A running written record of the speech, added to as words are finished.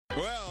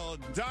Well,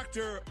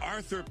 Dr.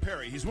 Arthur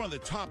Perry, he's one of the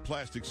top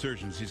plastic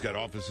surgeons. He's got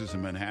offices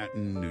in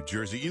Manhattan, New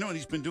Jersey. You know, and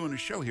he's been doing a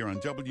show here on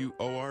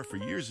WOR for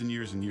years and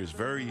years and years.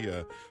 Very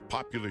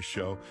popular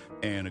show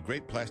and a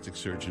great plastic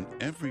surgeon.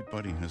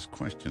 Everybody has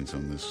questions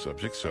on this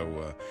subject,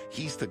 so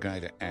he's the guy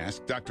to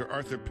ask. Dr.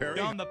 Arthur Perry.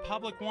 John, the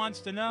public wants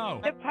to know.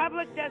 The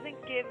public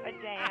doesn't give a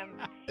damn.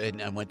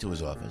 And I went to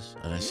his office,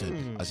 and I said,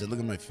 look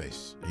at my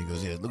face. And he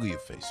goes, yeah, look at your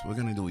face. What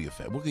can I do with your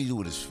face? What can you do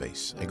with his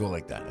face? I go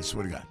like that. I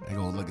swear to God. I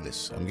go, look at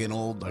this. I'm getting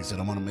old. Like I said,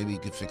 maybe you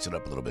could fix it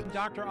up a little bit.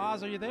 Dr.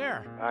 Oz, are you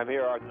there? I'm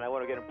here, Arthur, and I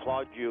want to again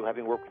applaud you,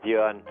 having worked with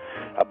you on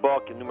a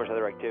book and numerous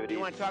other activities.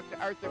 You want to talk to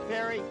Arthur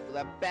Perry,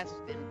 the best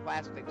in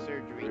plastic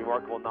surgery.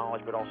 Remarkable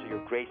knowledge, but also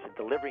your grace in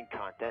delivering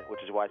content,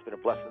 which is why it's been a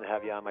blessing to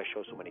have you on my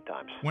show so many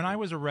times. When I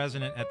was a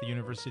resident at the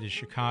University of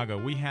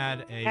Chicago, we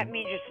had a... That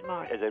means you're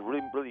smart. As a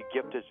really, really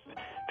gifted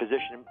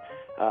physician,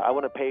 I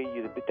want to pay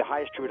you the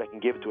highest tribute I can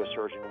give to a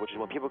surgeon, which is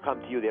when people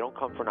come to you, they don't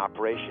come for an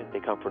operation, they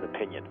come for an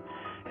opinion.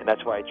 And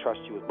that's why I trust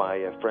you with my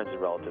friends and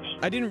relatives.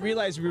 I didn't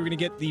realize we were going to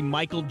get the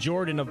Michael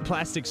Jordan of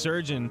plastic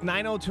surgeon.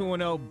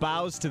 90210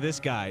 bows to this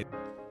guy.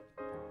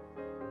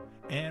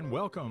 And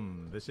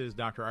welcome. This is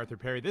Dr. Arthur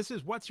Perry. This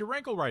is What's Your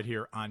Wrinkle right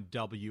here on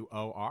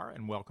WOR.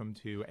 And welcome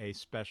to a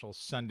special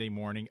Sunday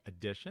morning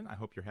edition. I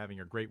hope you're having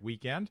a great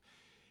weekend.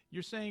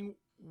 You're saying,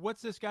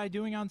 what's this guy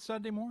doing on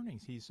Sunday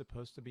mornings? He's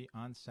supposed to be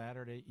on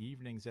Saturday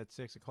evenings at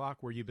 6 o'clock,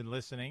 where you've been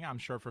listening, I'm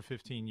sure, for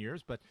 15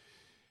 years, but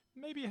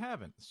maybe you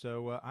haven't.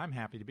 So I'm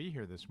happy to be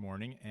here this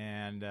morning,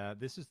 and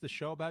this is the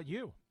show about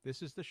you.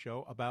 This is the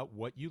show about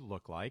what you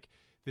look like.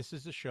 This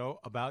is the show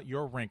about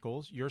your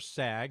wrinkles, your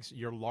sags,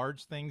 your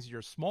large things,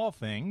 your small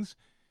things.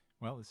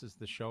 Well, this is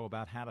the show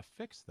about how to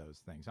fix those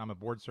things. I'm a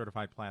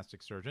board-certified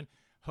plastic surgeon,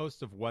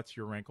 host of What's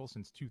Your Wrinkle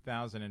since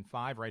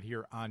 2005 right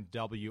here on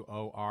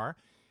WOR.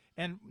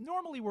 And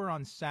normally we're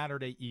on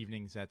Saturday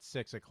evenings at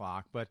 6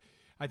 o'clock, but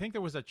I think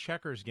there was a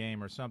checkers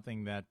game or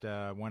something that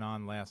went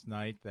on last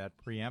night that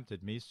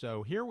preempted me.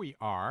 So here we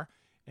are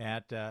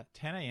at 10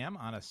 a.m.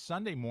 on a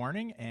Sunday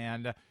morning,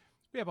 and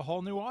we have a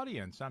whole new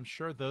audience. I'm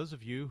sure those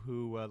of you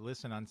who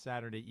listen on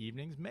Saturday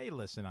evenings may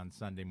listen on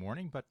Sunday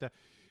morning, but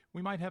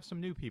we might have some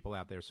new people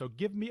out there. So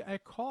give me a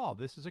call.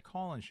 This is a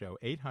call-in show,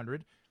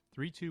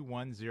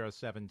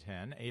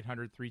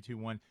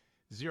 800-321-0710,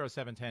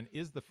 800-321-0710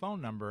 is the phone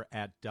number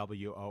at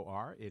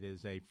WOR. It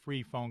is a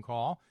free phone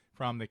call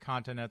from the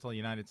continental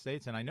United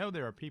States. And I know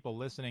there are people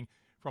listening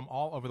from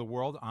all over the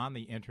world on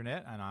the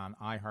Internet and on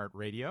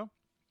iHeartRadio.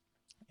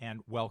 And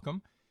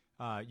welcome.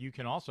 You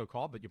can also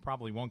call, but you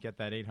probably won't get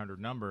that 800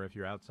 number if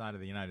you're outside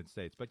of the United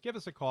States. But give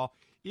us a call.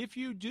 If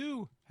you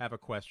do have a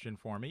question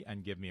for me,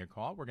 and give me a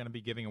call, we're going to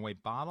be giving away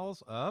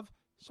bottles of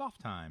Soft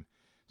Time.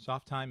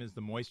 Soft Time is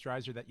the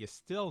moisturizer that you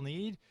still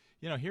need.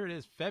 You know, here it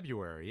is,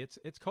 February.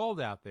 It's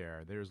cold out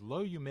there. There's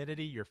low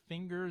humidity. Your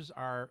fingers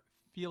are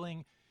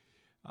feeling,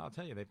 I'll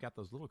tell you, they've got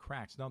those little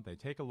cracks, don't they?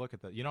 Take a look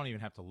at you don't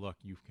even have to look.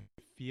 You can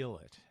feel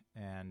it,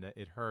 and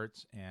it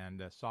hurts,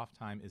 and Soft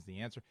Time is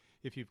the answer.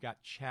 If you've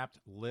got chapped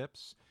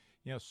lips,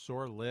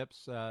 sore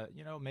lips,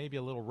 maybe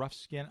a little rough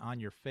skin on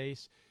your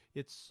face,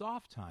 it's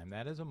Soft Time.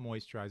 That is a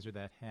moisturizer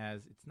that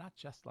it's not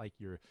just like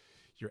your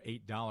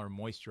 $8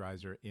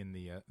 moisturizer in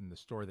the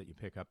store that you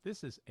pick up.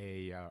 This is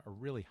a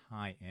really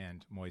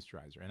high-end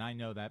moisturizer, and I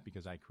know that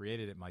because I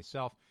created it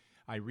myself.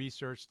 I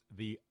researched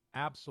the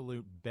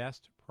absolute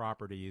best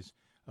properties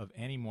of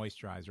any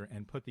moisturizer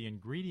and put the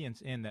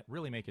ingredients in that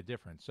really make a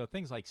difference. So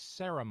things like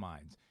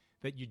ceramides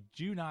that you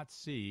do not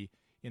see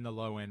in the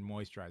low-end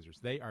moisturizers.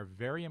 They are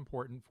very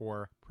important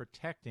for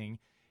protecting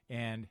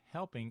and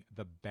helping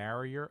the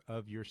barrier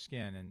of your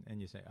skin.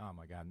 And you say, oh,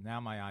 my God,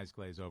 now my eyes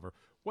glaze over.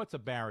 What's a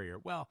barrier?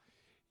 Well,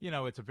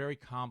 it's a very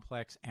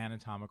complex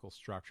anatomical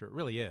structure. It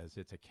really is.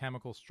 It's a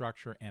chemical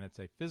structure, and it's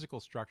a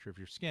physical structure of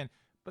your skin.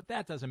 But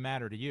that doesn't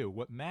matter to you.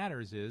 What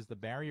matters is the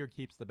barrier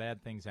keeps the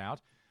bad things out,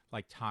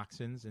 like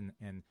toxins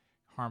and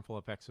harmful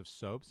effects of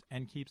soaps,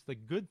 and keeps the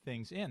good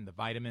things in, the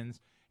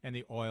vitamins and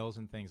the oils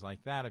and things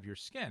like that of your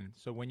skin.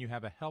 So when you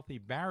have a healthy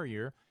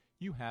barrier,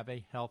 you have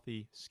a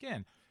healthy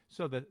skin.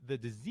 So the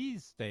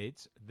disease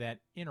states that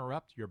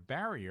interrupt your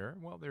barrier,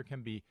 well, they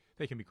can be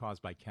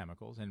caused by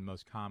chemicals, and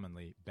most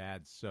commonly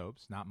bad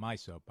soaps, not my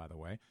soap, by the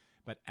way,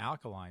 but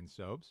alkaline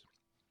soaps.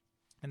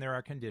 And there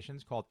are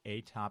conditions called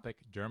atopic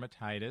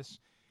dermatitis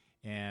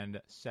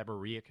and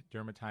seborrheic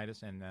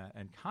dermatitis and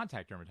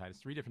contact dermatitis,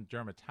 3 different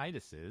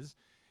dermatitises,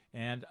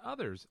 and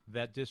others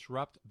that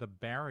disrupt the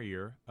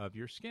barrier of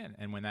your skin.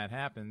 And when that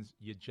happens,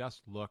 you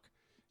just look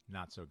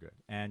not so good.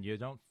 And you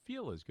don't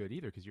feel as good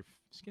either because your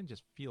skin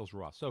just feels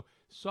raw. So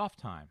Soft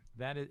Time,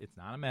 it's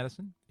not a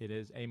medicine. It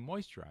is a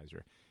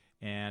moisturizer.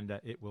 And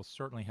it will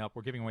certainly help.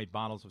 We're giving away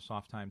bottles of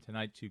Soft Time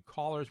tonight to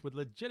callers with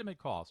legitimate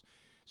calls.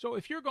 So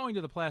if you're going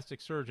to the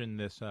plastic surgeon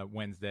this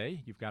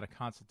Wednesday, you've got a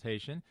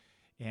consultation,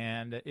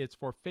 and it's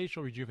for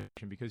facial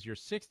rejuvenation because you're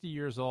 60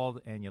 years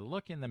old and you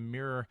look in the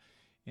mirror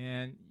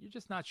and you're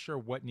just not sure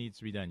what needs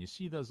to be done. You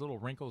see those little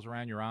wrinkles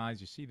around your eyes.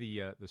 You see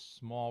the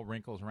small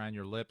wrinkles around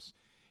your lips,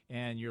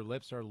 and your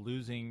lips are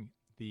losing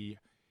the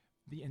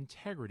the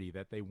integrity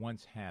that they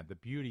once had, the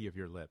beauty of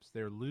your lips.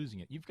 They're losing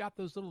it. You've got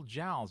those little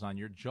jowls on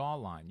your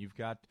jawline. You've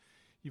got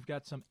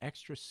some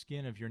extra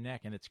skin of your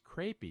neck, and it's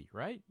crepey,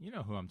 right? You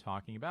know who I'm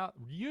talking about.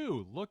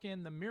 You look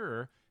in the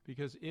mirror,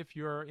 because if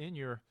you're in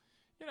your,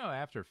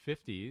 after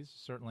 50s,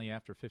 certainly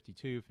after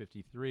 52,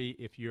 53,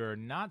 if you're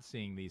not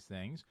seeing these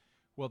things,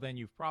 well, then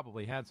you've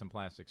probably had some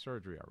plastic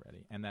surgery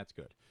already, and that's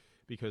good,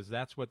 because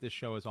that's what this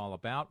show is all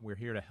about. We're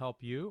here to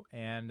help you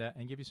and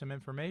give you some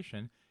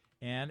information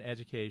and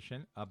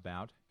education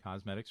about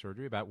cosmetic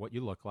surgery, about what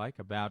you look like,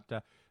 about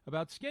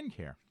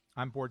skincare.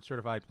 I'm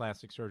board-certified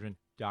plastic surgeon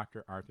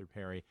Dr. Arthur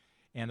Perry,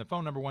 and the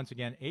phone number, once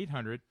again,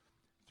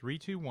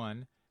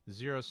 800-321-0710,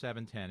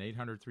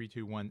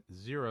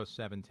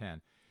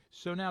 800-321-0710.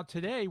 So now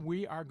today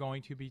we are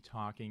going to be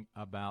talking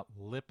about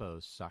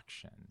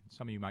liposuction.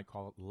 Some of you might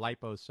call it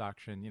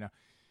liposuction.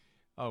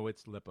 Oh,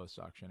 it's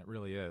liposuction. It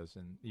really is.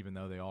 And even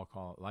though they all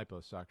call it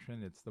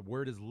liposuction, the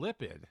word is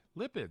lipid.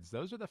 Lipids,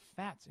 those are the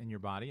fats in your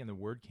body, and the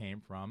word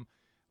came from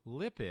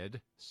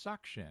lipid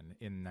suction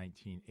in the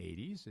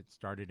 1980s. It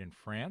started in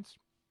France,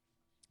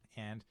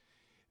 and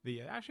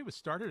actually was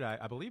started,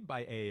 I believe,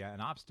 by an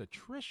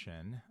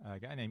obstetrician, a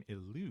guy named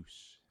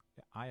Illouz,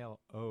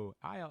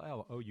 I-L-L-O-U-Z,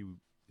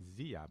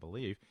 I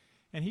believe.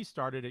 And he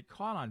started it,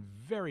 caught on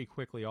very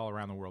quickly all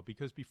around the world,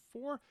 because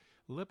before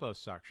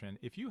liposuction,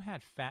 if you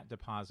had fat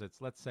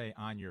deposits, let's say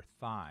on your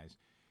thighs,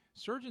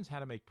 surgeons had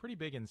to make pretty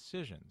big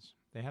incisions.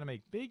 They had to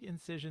make big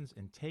incisions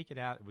and take it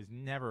out. It was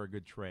never a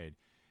good trade.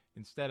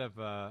 Instead of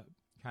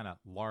kind of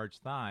large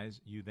thighs,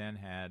 you then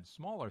had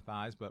smaller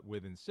thighs, but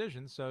with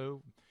incisions.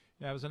 So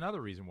that was another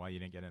reason why you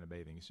didn't get in a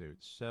bathing suit.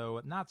 So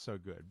not so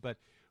good. But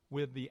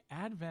with the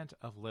advent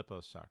of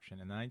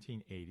liposuction in the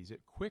 1980s,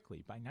 it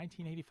quickly, by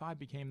 1985,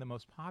 became the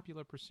most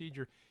popular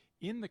procedure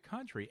in the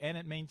country, and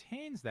it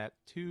maintains that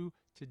to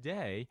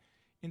today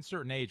in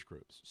certain age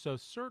groups. So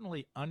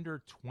certainly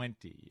under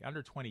 20,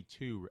 under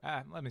 22,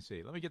 let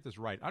me get this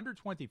right. Under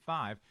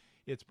 25,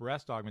 it's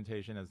breast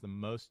augmentation as the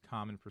most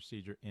common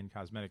procedure in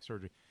cosmetic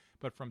surgery.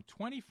 But from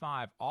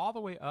 25 all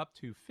the way up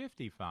to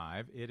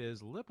 55, it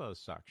is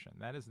liposuction.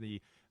 That is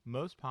the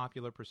most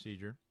popular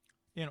procedure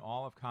in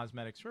all of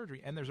cosmetic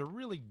surgery, and there's a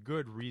really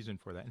good reason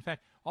for that. In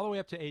fact, all the way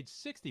up to age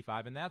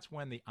 65, and that's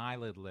when the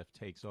eyelid lift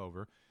takes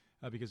over,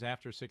 because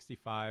after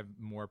 65,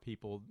 more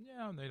people,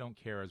 they don't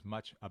care as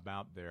much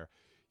about their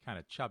kind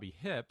of chubby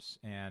hips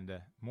and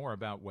more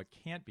about what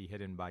can't be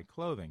hidden by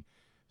clothing.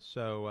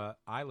 So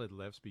eyelid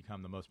lifts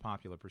become the most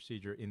popular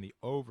procedure in the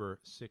over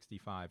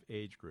 65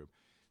 age group.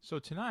 So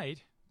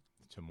tonight,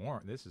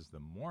 this is the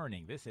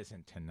morning. This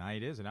isn't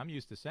tonight, is it? I'm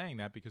used to saying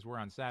that because we're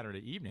on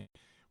Saturday evening.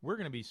 We're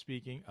going to be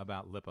speaking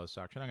about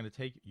liposuction. I'm going to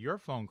take your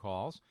phone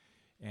calls,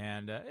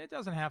 and it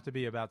doesn't have to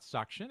be about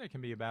suction. It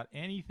can be about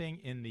anything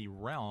in the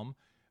realm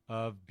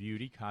of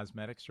beauty,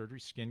 cosmetic surgery,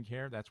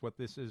 skincare. That's what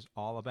this is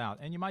all about.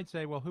 And you might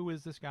say, well, who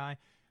is this guy?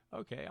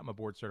 Okay, I'm a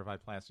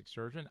board-certified plastic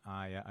surgeon.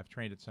 I've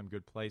trained at some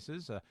good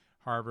places.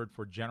 Harvard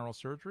for general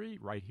surgery,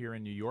 right here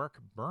in New York.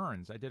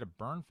 Burns. I did a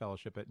burn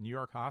fellowship at New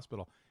York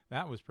Hospital.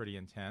 That was pretty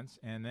intense.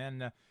 And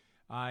then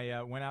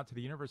I went out to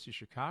the University of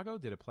Chicago,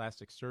 did a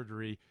plastic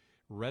surgery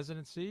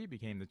residency,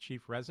 became the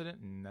chief resident,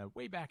 and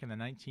way back in the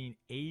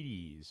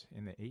 1980s,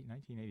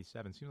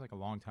 1987. Seems like a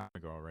long time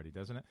ago already,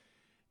 doesn't it?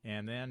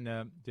 And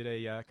then did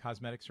a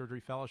cosmetic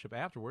surgery fellowship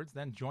afterwards,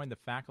 then joined the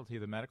faculty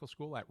of the medical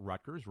school at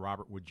Rutgers,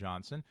 Robert Wood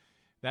Johnson.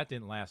 That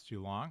didn't last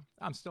too long.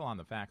 I'm still on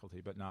the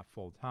faculty, but not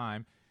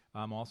full-time.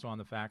 I'm also on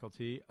the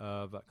faculty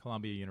of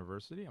Columbia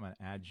University. I'm an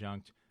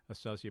adjunct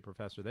associate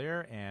professor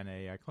there and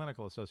a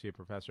clinical associate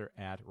professor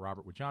at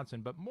Robert Wood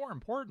Johnson. But more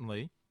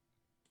importantly,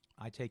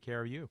 I take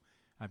care of you.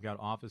 I've got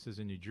offices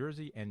in New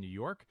Jersey and New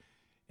York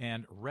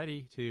and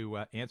ready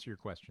to answer your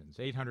questions.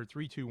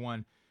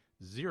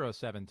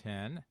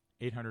 800-321-0710.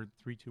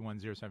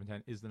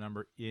 800-321-0710 is the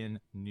number in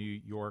New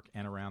York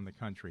and around the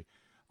country.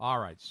 All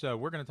right, so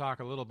we're going to talk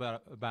a little bit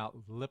about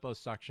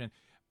liposuction,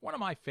 one of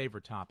my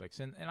favorite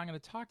topics, and I'm going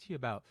to talk to you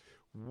about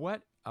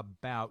what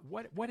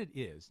it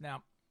is.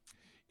 Now,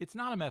 it's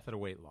not a method of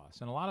weight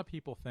loss, and a lot of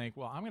people think,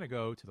 well, I'm going to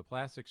go to the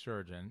plastic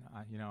surgeon.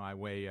 I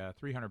weigh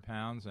 300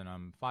 pounds, and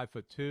I'm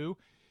 5'2",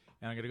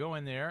 and I'm going to go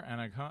in there, and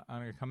I'm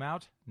going to come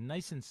out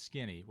nice and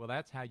skinny. Well,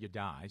 that's how you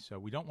die, so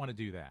we don't want to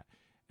do that.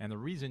 And the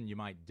reason you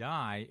might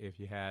die if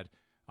you had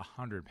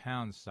 100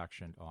 pounds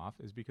suctioned off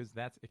is because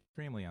that's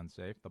extremely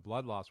unsafe. The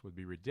blood loss would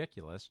be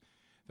ridiculous.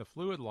 The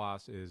fluid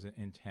loss is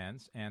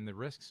intense, and the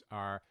risks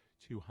are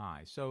too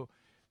high. So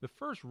the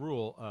first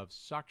rule of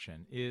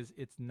suction is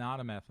it's not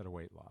a method of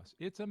weight loss.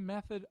 It's a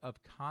method of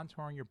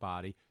contouring your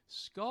body,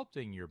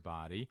 sculpting your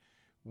body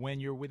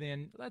when you're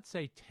within, let's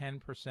say,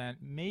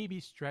 10%, maybe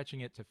stretching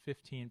it to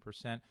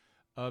 15%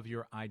 of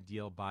your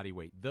ideal body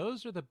weight.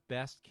 Those are the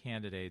best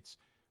candidates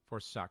for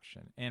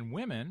suction. And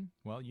women,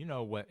 well, you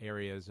know what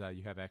areas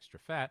you have extra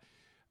fat.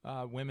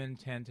 Women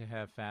tend to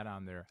have fat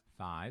on their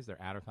thighs,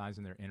 their outer thighs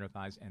and their inner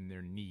thighs, and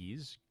their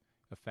knees,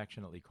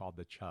 affectionately called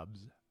the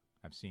chubs.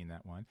 I've seen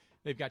that one.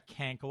 They've got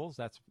cankles.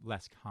 That's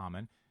less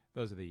common.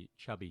 Those are the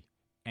chubby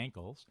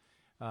ankles.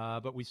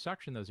 but we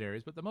suction those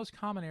areas. But the most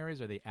common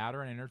areas are the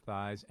outer and inner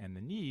thighs and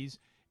the knees,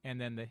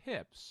 and then the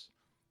hips.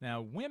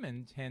 Now,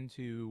 women tend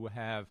to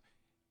have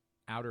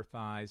outer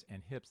thighs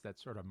and hips that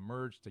sort of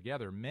merge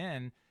together.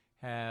 Men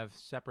have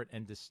separate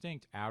and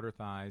distinct outer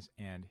thighs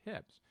and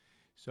hips.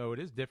 So it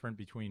is different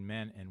between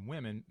men and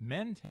women.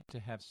 Men tend to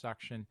have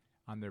suction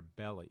on their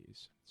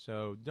bellies.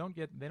 So they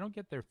don't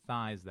get their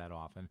thighs that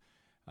often.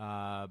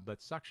 But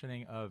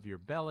suctioning of your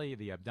belly,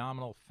 the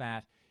abdominal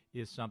fat,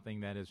 is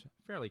something that is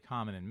fairly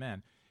common in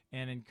men.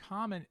 And in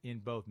common in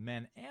both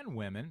men and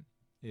women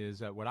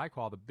is what I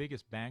call the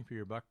biggest bang for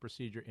your buck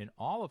procedure in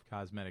all of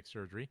cosmetic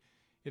surgery.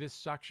 It is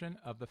suction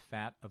of the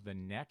fat of the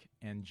neck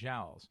and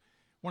jowls.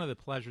 One of the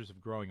pleasures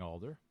of growing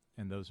older,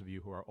 and those of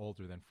you who are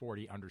older than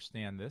 40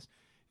 understand this,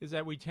 is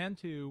that we tend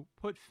to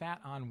put fat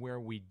on where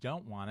we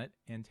don't want it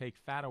and take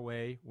fat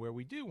away where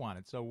we do want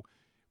it. So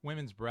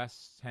women's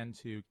breasts tend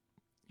to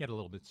get a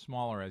little bit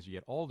smaller as you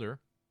get older.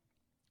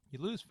 You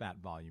lose fat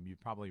volume. You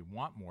probably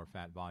want more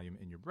fat volume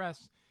in your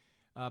breasts,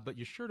 but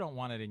you sure don't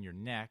want it in your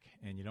neck,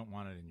 and you don't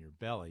want it in your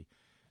belly.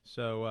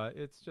 So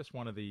it's just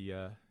one of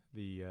the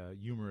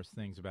humorous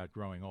things about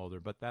growing older,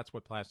 but that's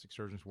what plastic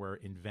surgeons were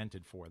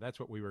invented for. That's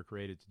what we were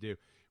created to do.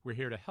 We're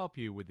here to help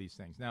you with these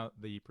things. Now,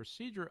 the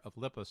procedure of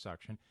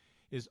liposuction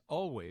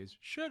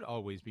should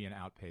always be an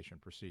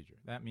outpatient procedure.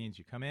 That means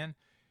you come in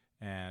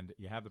and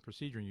you have the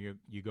procedure and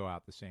you go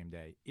out the same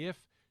day. If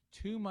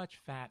too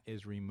much fat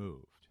is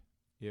removed,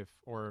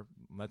 or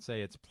let's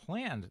say it's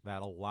planned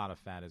that a lot of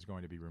fat is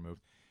going to be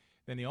removed,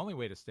 then the only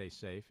way to stay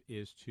safe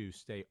is to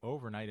stay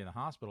overnight in the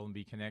hospital and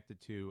be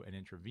connected to an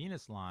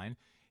intravenous line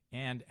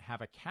and have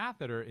a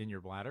catheter in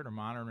your bladder to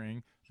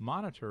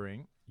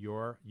monitoring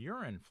your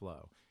urine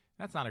flow.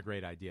 That's not a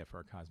great idea for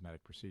a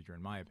cosmetic procedure,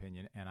 in my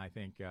opinion. And I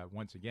think,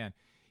 once again,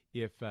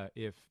 if the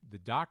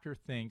doctor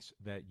thinks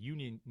that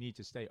you need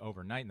to stay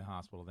overnight in the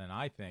hospital, then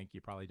I think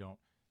you probably don't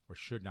or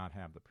should not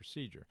have the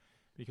procedure.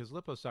 Because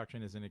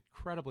liposuction is an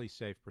incredibly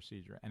safe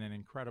procedure and an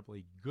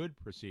incredibly good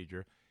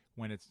procedure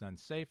when it's done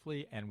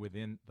safely and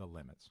within the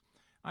limits.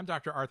 I'm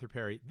Dr. Arthur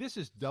Perry. This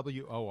is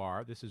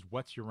WOR. This is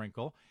What's Your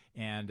Wrinkle?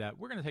 And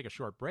we're going to take a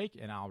short break,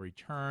 and I'll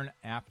return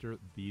after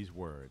these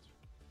words.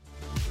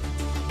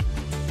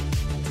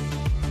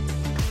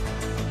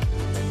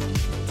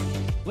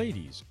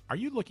 Ladies, are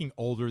you looking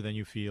older than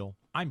you feel?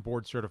 I'm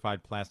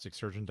board-certified plastic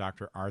surgeon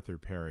Dr. Arthur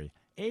Perry.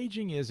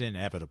 Aging is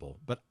inevitable,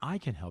 but I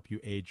can help you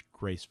age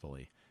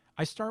gracefully.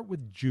 I start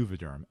with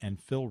Juvederm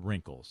and fill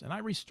wrinkles, and I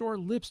restore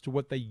lips to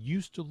what they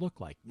used to look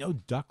like. No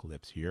duck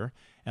lips here.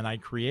 And I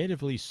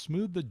creatively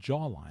smooth the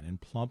jawline and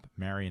plump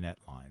marionette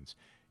lines.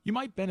 You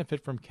might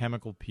benefit from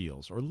chemical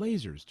peels or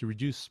lasers to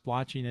reduce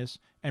splotchiness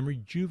and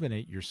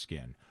rejuvenate your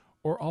skin,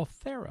 or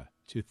Ulthera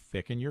to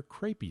thicken your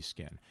crepey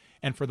skin.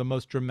 And for the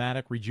most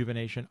dramatic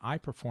rejuvenation, I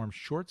perform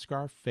short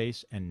scarf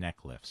face and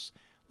neck lifts.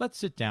 Let's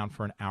sit down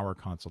for an hour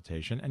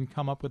consultation and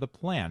come up with a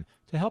plan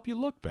to help you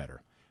look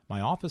better. My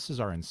offices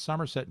are in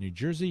Somerset, New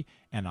Jersey,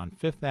 and on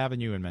 5th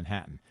Avenue in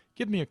Manhattan.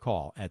 Give me a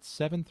call at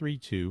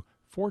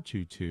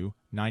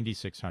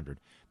 732-422-9600.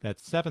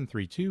 That's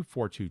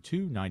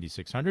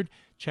 732-422-9600.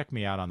 Check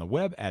me out on the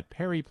web at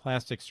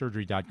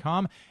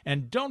perryplasticsurgery.com.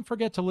 And don't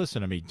forget to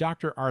listen to me,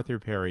 Dr. Arthur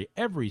Perry,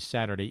 every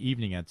Saturday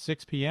evening at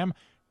 6 p.m.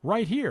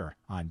 right here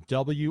on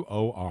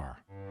WOR.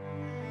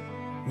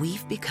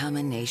 We've become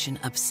a nation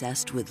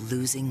obsessed with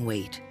losing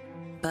weight,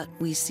 but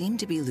we seem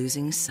to be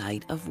losing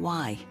sight of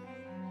why.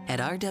 At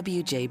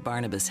RWJ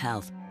Barnabas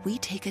Health, we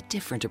take a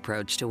different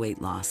approach to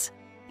weight loss.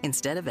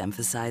 Instead of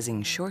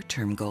emphasizing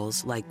short-term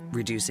goals like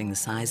reducing the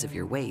size of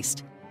your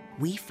waist,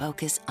 we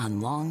focus on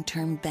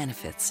long-term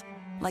benefits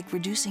like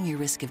reducing your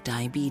risk of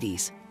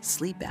diabetes,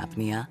 sleep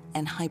apnea,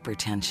 and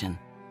hypertension.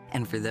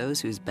 And for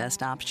those whose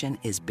best option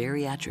is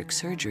bariatric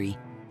surgery,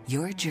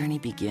 your journey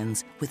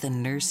begins with a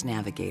nurse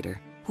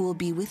navigator who will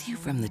be with you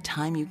from the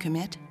time you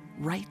commit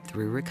right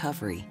through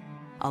recovery.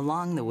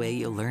 Along the way,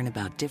 you'll learn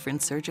about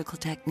different surgical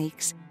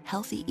techniques,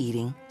 healthy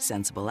eating,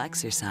 sensible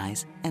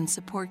exercise, and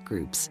support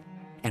groups.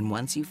 And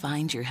once you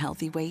find your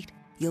healthy weight,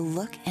 you'll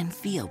look and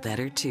feel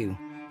better too.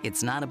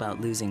 It's not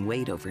about losing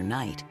weight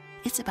overnight.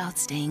 It's about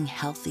staying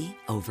healthy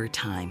over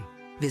time.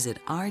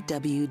 Visit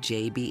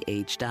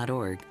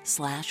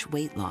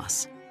rwjbh.org/weight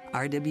loss.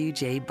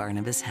 RWJ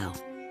Barnabas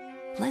Health.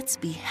 Let's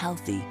be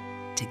healthy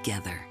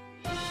together.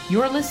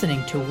 You're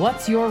listening to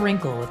What's Your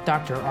Wrinkle with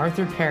Dr.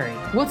 Arthur Perry.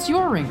 What's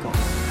your wrinkle?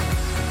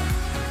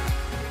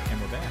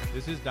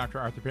 This is Dr.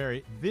 Arthur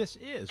Perry. This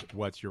is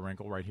What's Your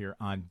Wrinkle right here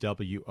on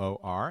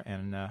WOR.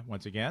 And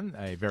once again,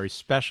 a very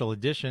special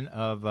edition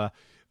of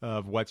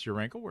What's Your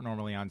Wrinkle. We're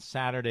normally on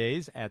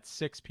Saturdays at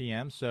 6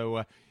 p.m.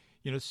 So,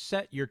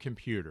 set your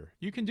computer.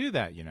 You can do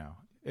that,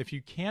 If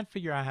you can't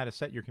figure out how to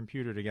set your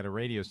computer to get a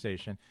radio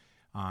station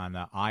on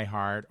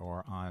iHeart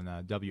or on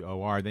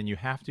WOR, then you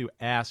have to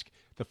ask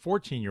the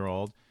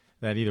 14-year-old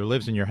that either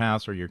lives in your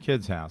house or your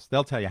kid's house.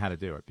 They'll tell you how to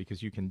do it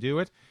because you can do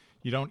it.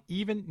 You don't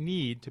even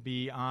need to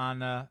be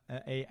on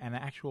an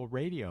actual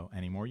radio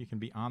anymore. You can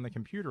be on the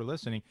computer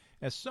listening,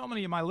 as so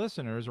many of my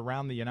listeners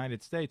around the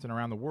United States and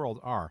around the world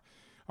are.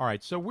 All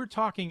right, so we're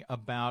talking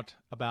about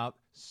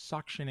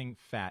suctioning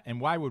fat. And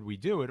why would we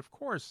do it? Of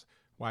course,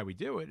 why we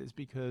do it is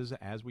because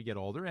as we get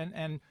older,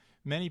 and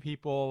many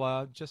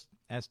people just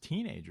as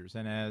teenagers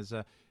and as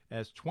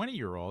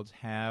 20-year-olds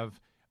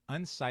have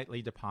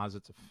unsightly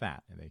deposits of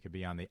fat. And they could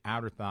be on the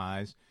outer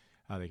thighs,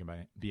 they can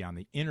be on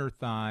the inner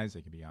thighs,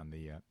 they can be on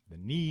the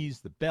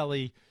knees, the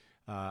belly.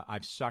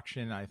 I've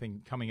suctioned, I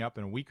think coming up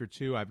in a week or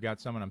two, I've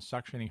got someone, I'm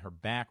suctioning her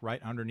back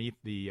right underneath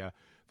the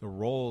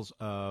rolls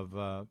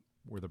of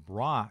where the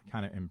bra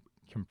kind of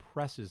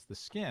compresses the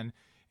skin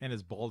and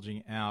is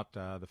bulging out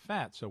the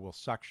fat. So we'll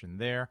suction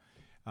there.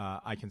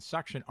 I can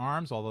suction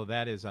arms, although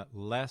that is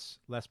less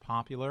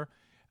popular.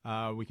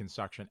 We can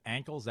suction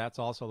ankles. That's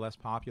also less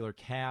popular.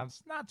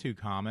 Calves, not too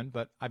common,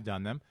 but I've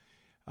done them.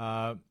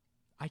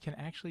 I can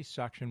actually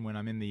suction when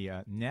I'm in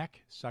the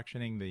neck.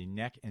 Suctioning the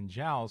neck and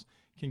jowls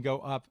can go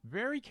up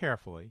very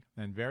carefully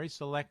and very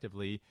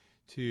selectively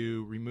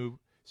to remove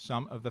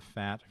some of the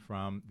fat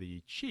from the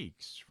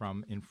cheeks,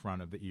 from in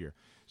front of the ear.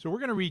 So we're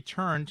going to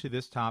return to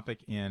this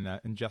topic in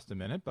just a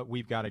minute, but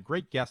we've got a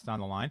great guest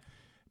on the line,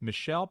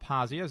 Michelle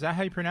Pazia. Is that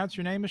how you pronounce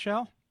your name,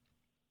 Michelle?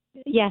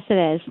 Yes,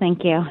 it is.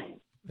 Thank you.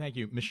 Thank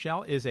you.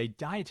 Michelle is a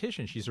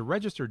dietitian. She's a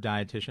registered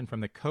dietitian from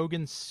the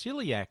Kogan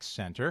Celiac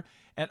Center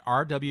at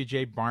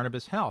RWJ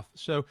Barnabas Health.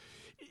 So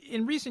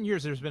in recent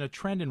years, there's been a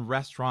trend in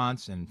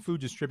restaurants and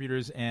food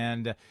distributors,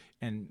 and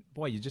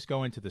boy, you just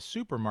go into the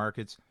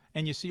supermarkets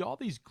and you see all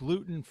these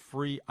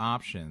gluten-free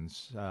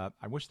options.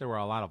 I wish there were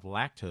a lot of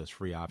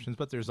lactose-free options,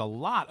 but there's a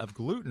lot of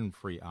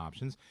gluten-free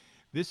options.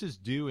 This is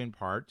due in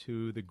part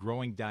to the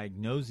growing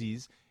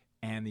diagnoses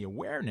and the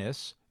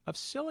awareness of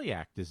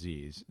celiac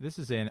disease. This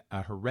is a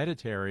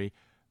hereditary,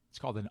 it's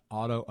called an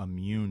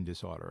autoimmune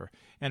disorder.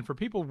 And for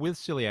people with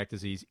celiac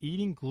disease,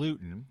 eating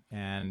gluten,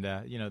 and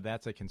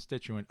that's a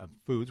constituent of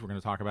foods, we're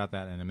going to talk about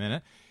that in a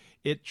minute,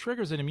 it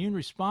triggers an immune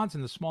response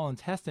in the small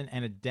intestine,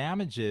 and it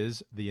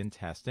damages the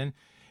intestine,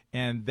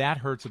 and that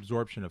hurts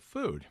absorption of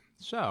food.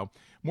 So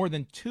more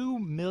than 2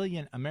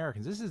 million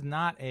Americans, this is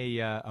not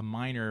a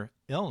minor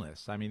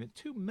illness. I mean,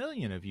 2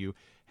 million of you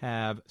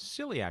have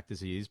celiac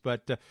disease,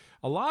 but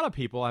a lot of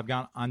people have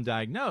gone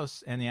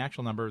undiagnosed, and the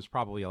actual number is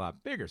probably a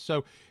lot bigger.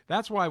 So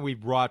that's why we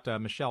brought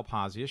Michelle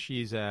Pazia.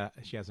 She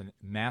has a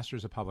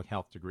master's of public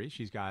health degree.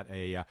 She's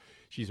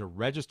a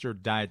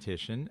registered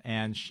dietitian,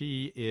 and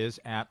she is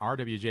at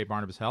RWJ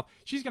Barnabas Health.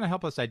 She's going to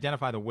help us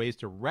identify the ways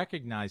to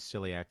recognize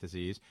celiac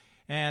disease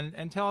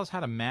and tell us how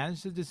to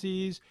manage the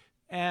disease.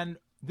 And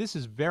this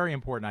is very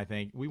important, I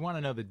think. We want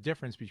to know the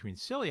difference between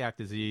celiac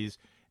disease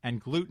and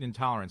gluten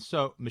intolerance.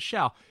 So,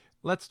 Michelle,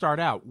 let's start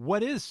out.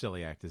 What is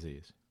celiac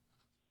disease?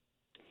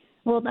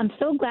 Well, I'm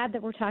so glad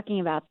that we're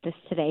talking about this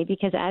today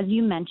because, as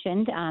you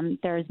mentioned,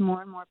 there's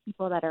more and more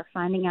people that are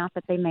finding out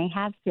that they may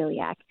have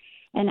celiac.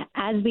 And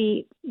as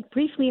we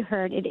briefly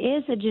heard, it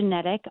is a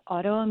genetic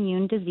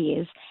autoimmune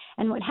disease.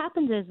 And what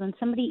happens is when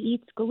somebody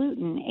eats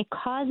gluten, it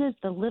causes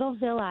the little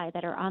villi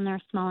that are on their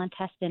small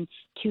intestine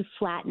to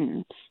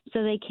flatten.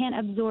 So they can't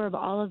absorb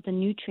all of the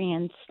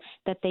nutrients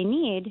that they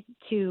need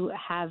to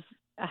have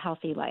a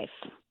healthy life.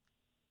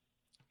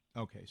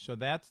 Okay, so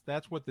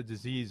that's what the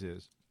disease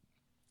is.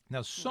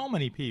 Now, so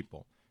many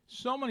people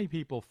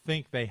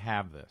think they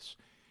have this,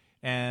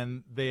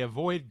 and they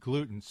avoid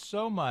gluten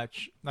so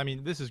much. I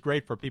mean, this is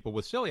great for people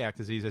with celiac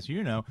disease. As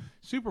you know,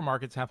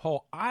 supermarkets have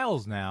whole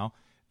aisles now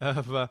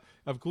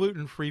of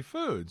gluten-free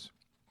foods.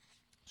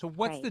 So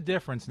what's the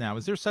difference now?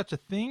 Is there such a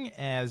thing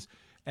as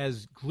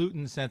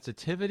gluten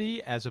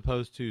sensitivity as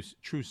opposed to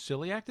true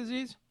celiac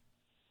disease?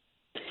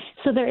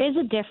 So there is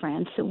a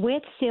difference.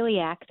 With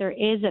celiac, there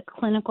is a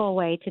clinical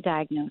way to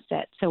diagnose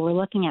it. So we're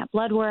looking at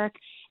blood work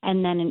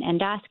and then an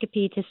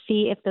endoscopy to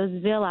see if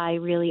those villi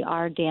really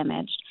are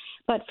damaged.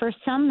 But for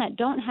some that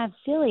don't have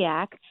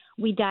celiac,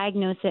 we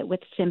diagnose it with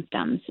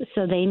symptoms.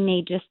 So they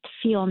may just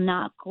feel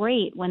not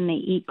great when they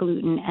eat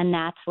gluten, and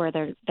that's where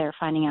they're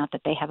finding out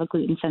that they have a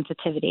gluten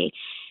sensitivity.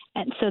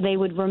 And so they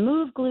would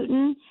remove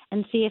gluten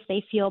and see if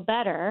they feel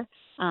better,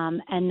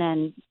 and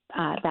then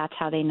that's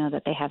how they know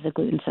that they have the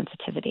gluten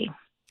sensitivity.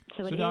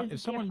 So now, if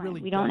someone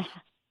different. really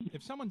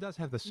if someone does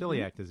have the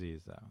celiac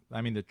disease, though,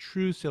 I mean the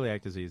true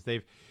celiac disease,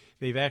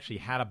 they've actually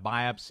had a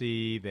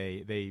biopsy,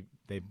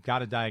 they've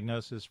got a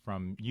diagnosis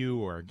from you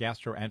or a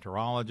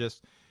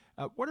gastroenterologist.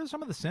 What are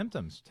some of the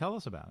symptoms? Tell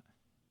us about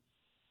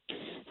it.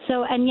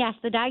 So, and yes,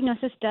 the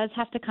diagnosis does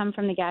have to come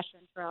from the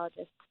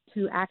gastroenterologist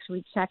to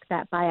actually check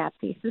that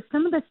biopsy. So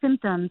some of the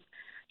symptoms,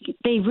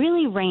 they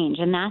really range,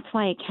 and that's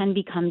why it can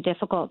become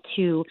difficult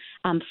to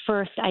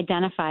first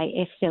identify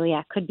if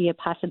celiac could be a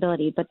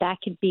possibility. But that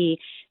could be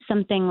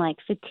something like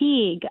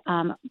fatigue,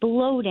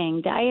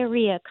 bloating,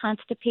 diarrhea,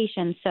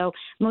 constipation. So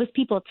most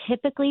people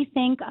typically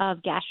think of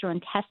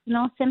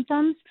gastrointestinal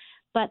symptoms,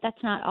 but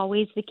that's not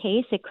always the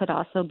case. It could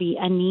also be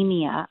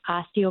anemia,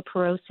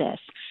 osteoporosis,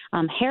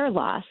 hair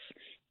loss,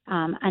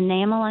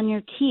 enamel on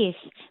your teeth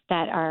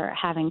that are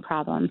having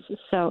problems,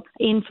 so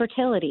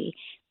infertility.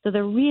 So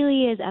there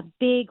really is a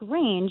big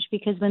range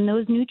because when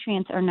those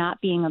nutrients are not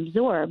being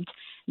absorbed,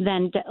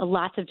 then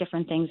lots of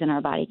different things in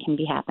our body can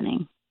be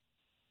happening.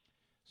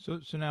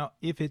 So now,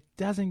 if it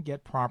doesn't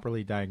get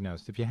properly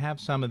diagnosed, if you have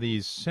some of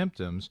these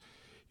symptoms,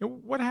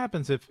 what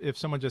happens if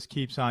someone just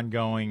keeps on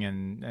going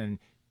and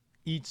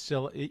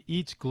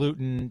eats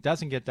gluten,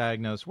 doesn't get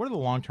diagnosed? What are the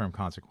long-term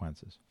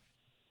consequences?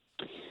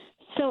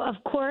 So, of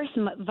course,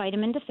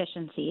 vitamin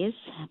deficiencies,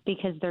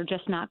 because they're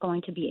just not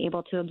going to be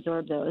able to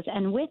absorb those.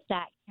 And with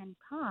that can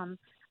come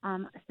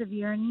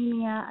severe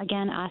anemia,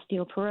 again,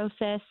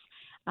 osteoporosis,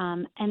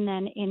 and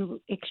then in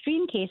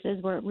extreme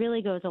cases where it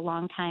really goes a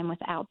long time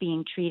without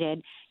being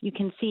treated, you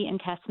can see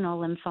intestinal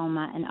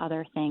lymphoma and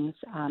other things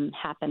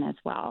happen as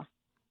well.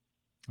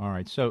 All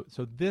right. So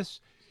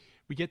this,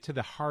 we get to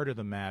the heart of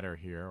the matter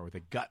here, or the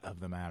gut of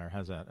the matter.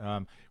 How's that?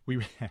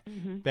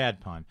 Bad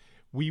pun.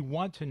 We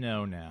want to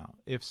know now,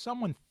 if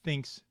someone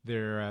thinks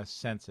they're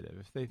sensitive,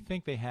 if they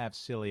think they have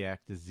celiac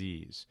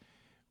disease,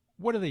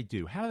 what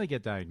do? How do they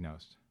get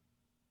diagnosed?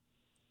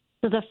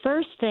 So the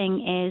first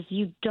thing is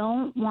you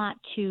don't want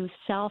to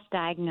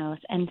self-diagnose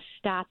and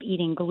stop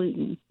eating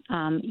gluten.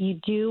 You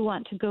do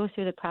want to go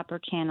through the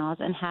proper channels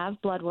and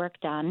have blood work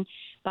done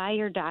by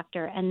your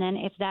doctor. And then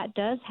if that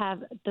does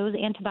have, those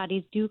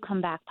antibodies do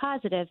come back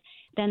positive,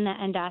 then the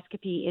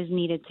endoscopy is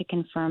needed to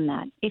confirm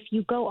that. If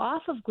you go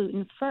off of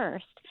gluten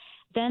first,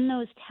 then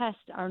those tests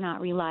are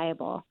not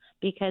reliable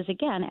because,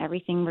 again,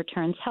 everything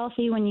returns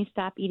healthy when you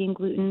stop eating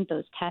gluten.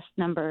 Those test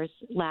numbers,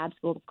 labs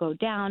will go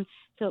down,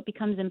 so it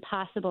becomes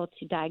impossible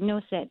to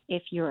diagnose it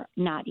if you're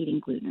not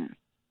eating gluten.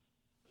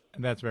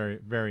 And that's very,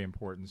 very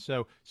important.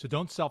 So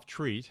don't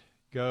self-treat.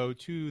 Go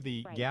to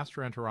the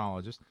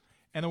gastroenterologist.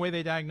 And the way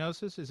they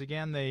diagnose this is,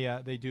 again,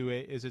 they do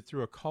is it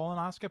through a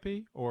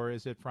colonoscopy or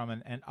is it from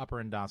an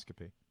upper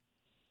endoscopy?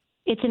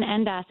 It's an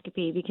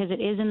endoscopy because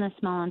it is in the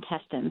small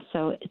intestine,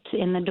 so it's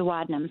in the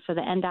duodenum. So the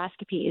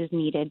endoscopy is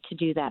needed to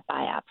do that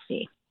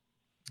biopsy.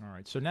 All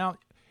right. So now,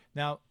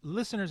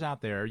 listeners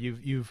out there,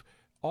 you've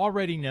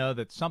already know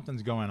that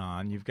something's going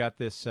on. You've got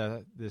this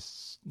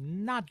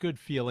not good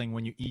feeling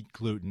when you eat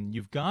gluten.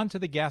 You've gone to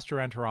the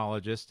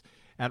gastroenterologist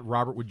at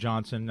Robert Wood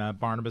Johnson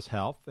Barnabas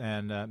Health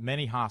and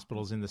many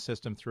hospitals in the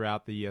system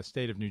throughout the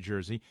state of New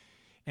Jersey.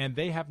 And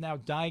they have now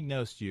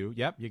diagnosed you.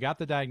 Yep, you got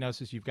the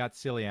diagnosis. You've got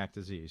celiac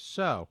disease.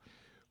 So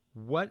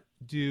what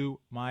do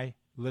my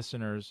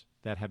listeners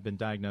that have been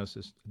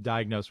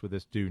diagnosed with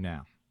this do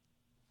now?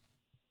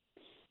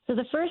 So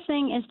the first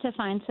thing is to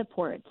find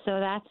support.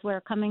 So that's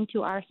where coming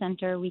to our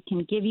center, we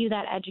can give you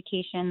that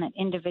education, that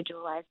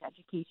individualized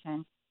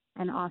education.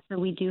 And also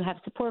we do have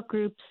support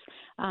groups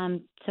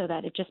so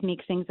that it just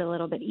makes things a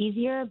little bit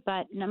easier.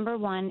 But number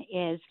one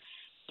is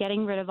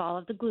getting rid of all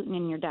of the gluten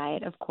in your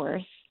diet, of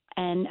course.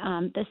 And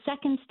the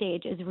second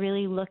stage is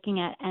really looking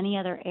at any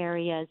other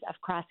areas of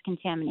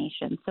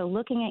cross-contamination. So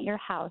looking at your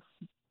house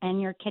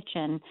and your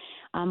kitchen,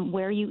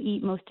 where you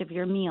eat most of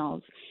your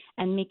meals,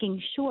 and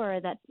making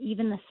sure that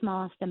even the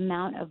smallest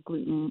amount of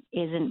gluten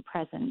isn't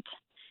present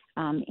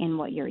in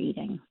what you're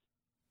eating.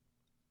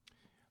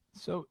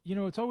 So,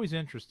 it's always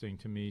interesting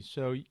to me.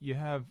 So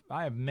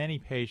I have many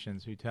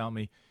patients who tell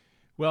me,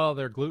 well,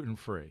 they're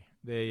gluten-free.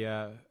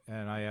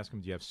 And I ask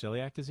them, do you have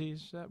celiac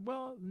disease?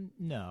 Well,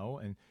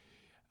 no. And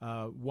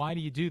why do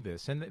you do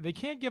this? And they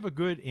can't give a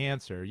good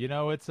answer.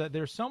 It's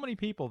there's so many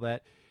people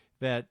that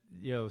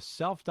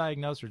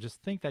self-diagnose or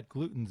just think that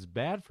gluten's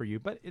bad for you,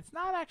 but it's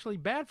not actually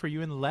bad for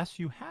you unless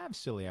you have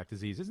celiac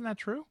disease. Isn't that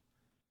true?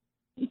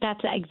 That's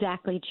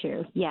exactly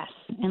true. Yes,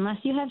 unless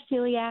you have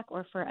celiac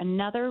or for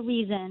another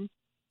reason,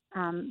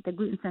 the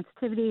gluten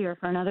sensitivity, or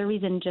for another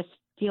reason, just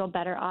feel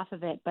better off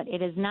of it. But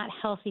it is not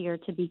healthier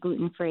to be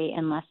gluten-free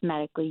unless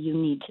medically you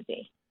need to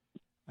be.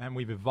 And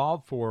we've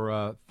evolved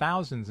for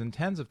thousands and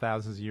tens of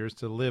thousands of years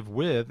to live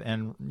with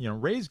and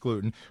raise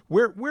gluten.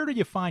 Where do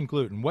you find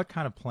gluten? What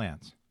kind of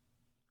plants?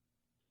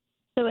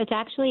 So it's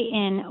actually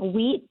in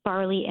wheat,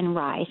 barley, and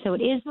rye. So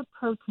it is the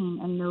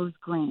protein in those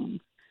grains.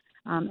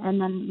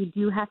 And then you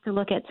do have to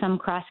look at some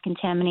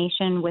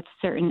cross-contamination with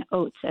certain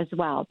oats as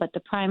well. But the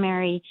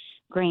primary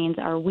grains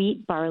are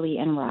wheat, barley,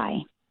 and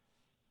rye.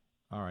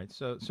 All right.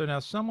 So now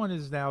someone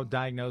is now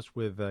diagnosed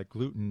with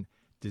gluten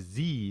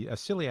disease, a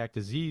celiac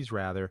disease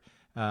rather,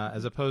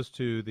 as opposed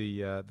to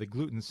the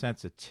gluten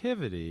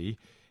sensitivity.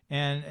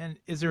 And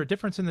is there a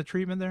difference in the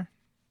treatment there?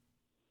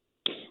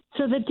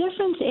 So the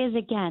difference is,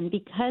 again,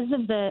 because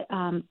of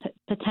the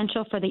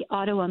potential for the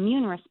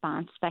autoimmune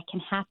response that can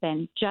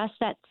happen, just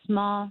that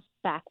small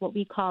speck, what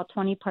we call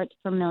 20 parts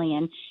per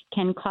million,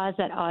 can cause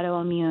that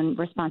autoimmune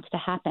response to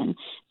happen.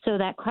 So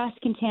that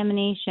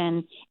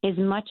cross-contamination is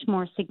much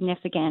more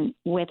significant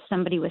with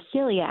somebody with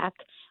celiac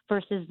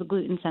versus the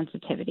gluten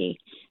sensitivity.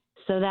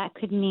 So that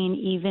could mean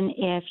even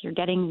if you're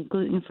getting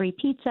gluten-free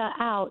pizza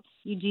out,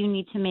 you do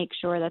need to make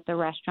sure that the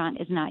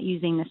restaurant is not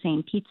using the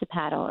same pizza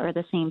paddle or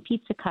the same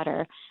pizza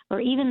cutter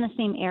or even the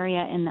same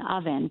area in the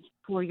oven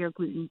for your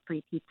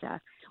gluten-free pizza.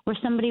 Where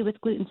somebody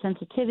with gluten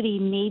sensitivity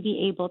may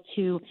be able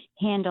to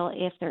handle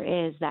if there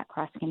is that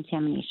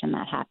cross-contamination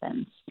that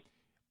happens.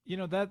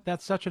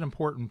 That's such an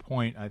important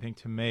point, I think,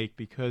 to make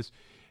because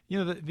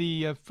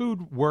The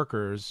food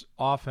workers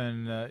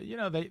often,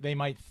 they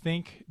might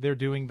think they're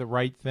doing the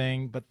right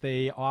thing, but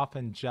they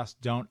often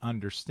just don't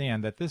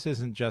understand that this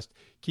isn't just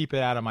keep it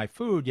out of my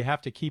food. You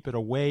have to keep it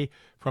away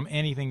from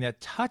anything that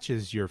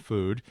touches your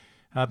food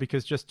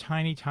because just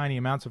tiny, tiny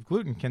amounts of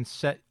gluten can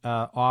set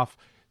off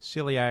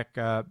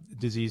celiac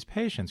disease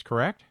patients,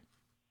 correct?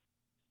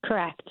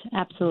 Correct.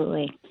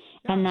 Absolutely.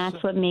 Yeah, and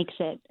that's what makes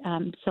it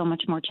so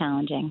much more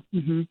challenging.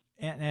 Mm-hmm.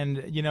 And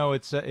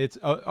it's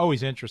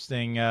always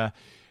interesting, for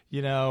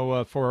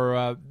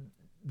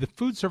the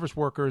food service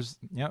workers,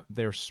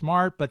 they're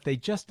smart, but they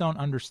just don't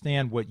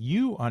understand what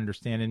you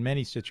understand in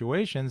many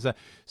situations,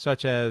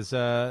 such as,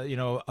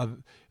 you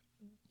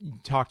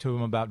talk to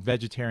them about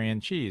vegetarian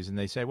cheese, and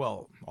they say,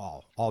 well,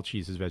 all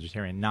cheese is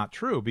vegetarian. Not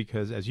true,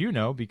 because, as you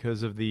know,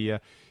 because of the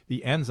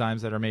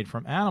enzymes that are made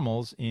from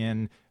animals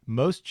in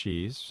most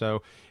cheese.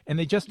 So, and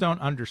they just don't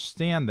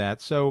understand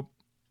that. So,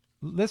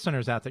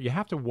 listeners out there, you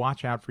have to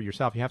watch out for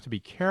yourself. You have to be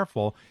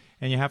careful,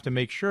 and you have to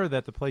make sure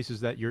that the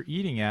places that you're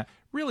eating at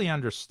really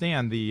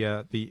understand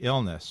the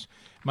illness.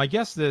 My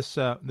guest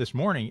this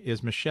morning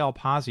is Michelle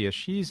Pazia.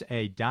 She's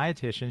a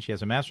dietitian. She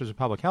has a master's of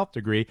public health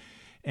degree,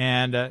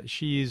 and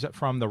she's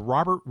from the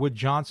Robert Wood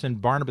Johnson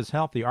Barnabas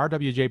Health, the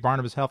RWJ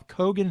Barnabas Health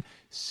Kogan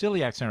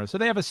Celiac Center. So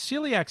they have a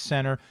celiac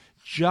center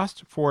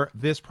just for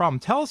this problem.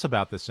 Tell us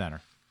about this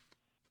center.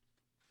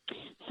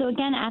 So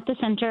again, at the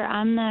center,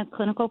 I'm the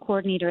clinical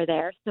coordinator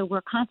there. So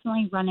we're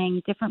constantly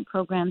running different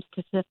programs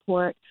to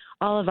support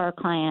all of our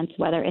clients,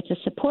 whether it's a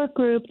support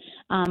group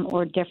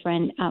or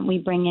different. We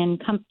bring in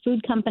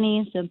food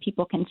companies so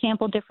people can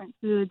sample different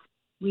foods.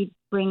 We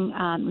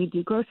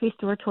do grocery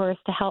store tours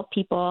to help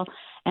people.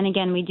 And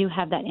again, we do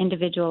have that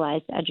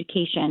individualized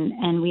education.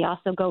 And we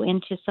also go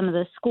into some of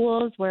the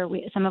schools where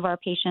some of our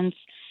patients,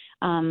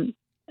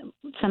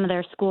 some of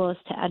their schools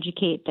to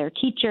educate their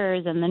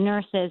teachers and the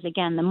nurses.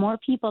 Again, the more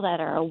people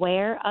that are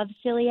aware of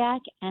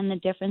celiac and the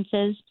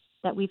differences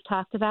that we've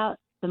talked about,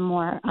 the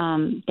more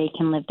they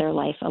can live their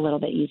life a little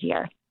bit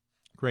easier.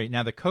 Great.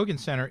 Now, the Kogan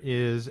Center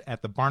is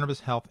at the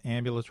Barnabas Health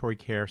Ambulatory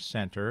Care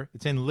Center.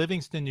 It's in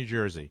Livingston, New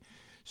Jersey.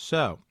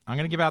 So I'm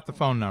going to give out the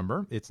phone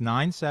number. It's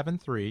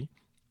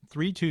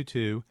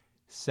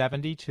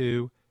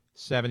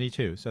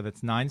 973-322-7272. So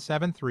that's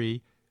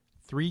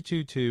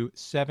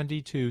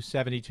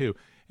 973-322-7272.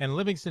 And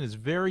Livingston is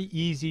very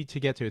easy to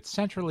get to. It's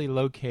centrally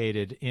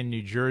located in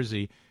New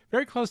Jersey,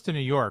 very close to New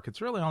York. It's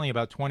really only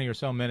about 20 or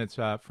so minutes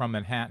from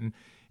Manhattan.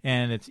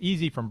 And it's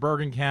easy from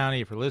Bergen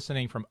County. If you're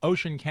listening from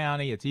Ocean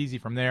County, it's easy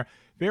from there.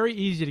 Very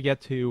easy to get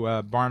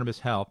to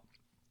Barnabas Health.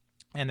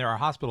 And there are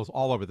hospitals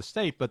all over the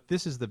state, but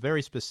this is the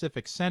very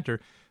specific center,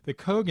 the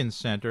Kogan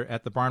Center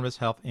at the Barnabas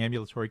Health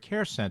Ambulatory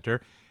Care Center.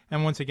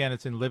 And once again,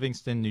 it's in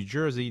Livingston, New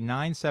Jersey,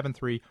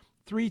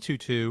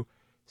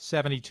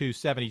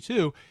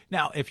 973-322-7272.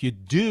 Now, if you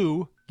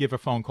do give a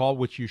phone call,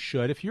 which you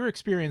should, if you're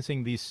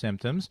experiencing these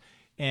symptoms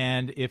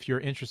and if you're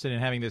interested in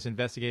having this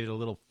investigated a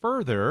little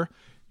further,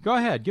 go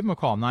ahead, give them a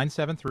call,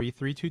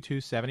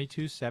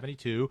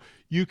 973-322-7272.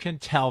 You can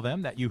tell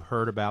them that you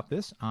heard about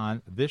this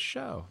on this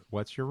show,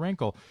 What's Your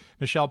Wrinkle?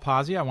 Michelle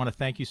Pazia, I want to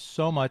thank you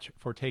so much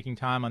for taking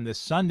time on this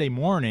Sunday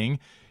morning.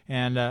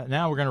 And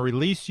now we're going to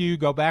release you,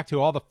 go back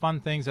to all the fun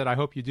things that I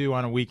hope you do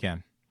on a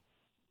weekend.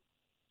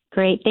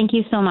 Great. Thank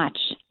you so much.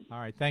 All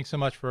right. Thanks so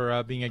much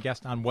for being a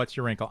guest on What's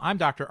Your Wrinkle? I'm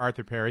Dr.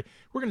 Arthur Perry.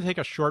 We're going to take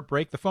a short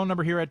break. The phone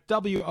number here at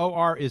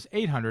WOR is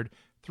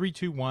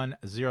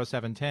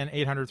 800-321-0710,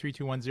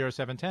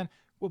 800-321-0710.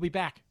 We'll be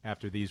back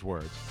after these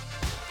words.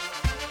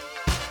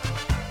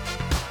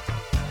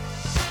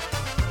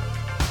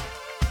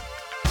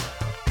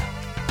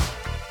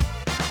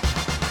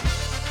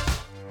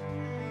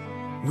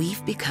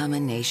 We've become a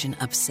nation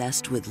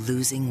obsessed with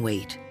losing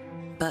weight,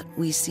 but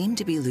we seem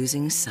to be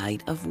losing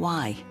sight of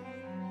why.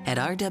 At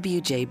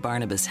RWJ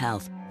Barnabas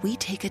Health, we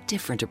take a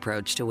different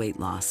approach to weight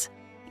loss.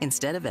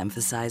 Instead of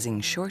emphasizing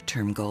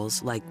short-term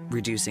goals like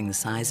reducing the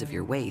size of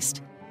your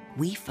waist,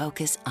 we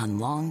focus on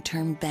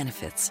long-term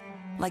benefits,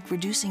 like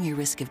reducing your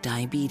risk of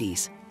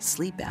diabetes,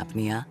 sleep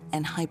apnea,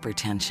 and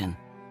hypertension.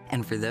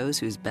 And for those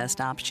whose best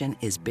option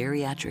is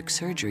bariatric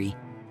surgery,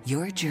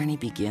 your journey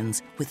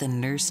begins with a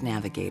nurse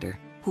navigator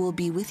who will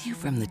be with you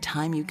from the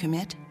time you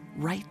commit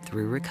right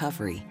through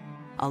recovery.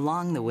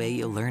 Along the way,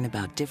 you'll learn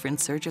about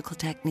different surgical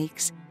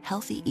techniques,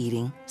 healthy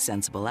eating,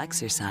 sensible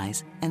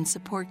exercise, and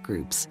support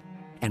groups.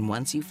 And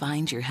once you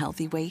find your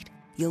healthy weight,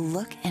 you'll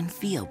look and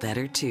feel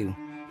better too.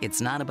 It's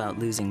not about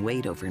losing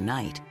weight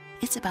overnight.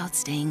 It's about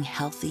staying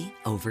healthy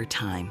over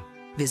time.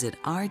 Visit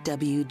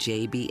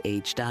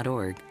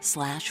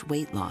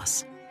rwjbh.org/weight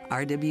loss.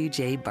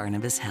 RWJ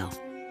Barnabas Health.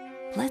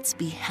 Let's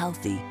be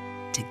healthy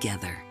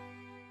together.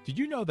 Did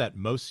you know that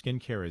most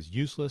skincare is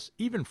useless,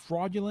 even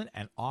fraudulent,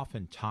 and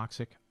often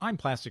toxic? I'm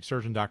plastic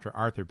surgeon Dr.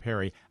 Arthur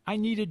Perry. I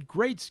needed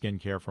great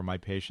skincare for my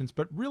patients,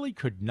 but really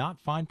could not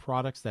find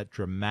products that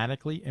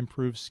dramatically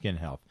improve skin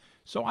health.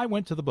 So I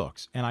went to the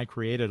books, and I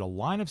created a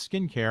line of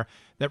skincare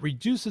that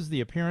reduces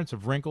the appearance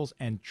of wrinkles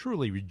and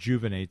truly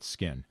rejuvenates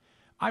skin.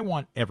 I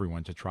want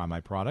everyone to try my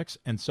products,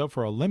 and so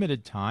for a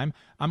limited time,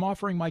 I'm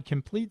offering my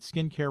complete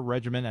skincare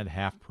regimen at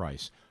half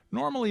price.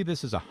 Normally,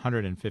 this is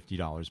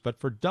 $150, but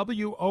for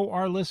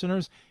WOR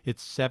listeners,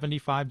 it's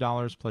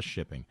 $75 plus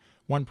shipping.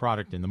 One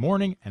product in the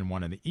morning and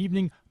one in the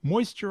evening.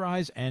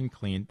 Moisturize and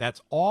clean.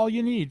 That's all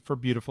you need for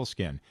beautiful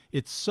skin.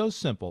 It's so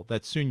simple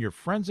that soon your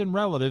friends and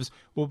relatives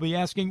will be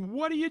asking,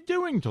 what are you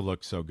doing to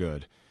look so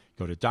good?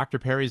 Go to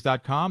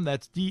drperrys.com,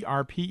 that's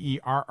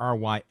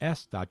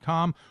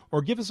DRPERRYS.com,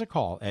 or give us a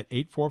call at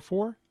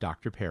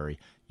 844-DR-PERRY.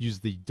 Use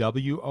the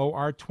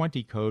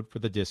WOR20 code for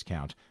the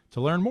discount. To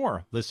learn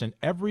more, listen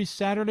every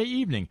Saturday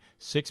evening,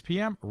 6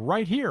 p.m.,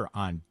 right here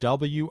on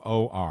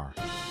WOR.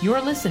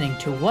 You're listening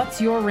to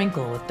What's Your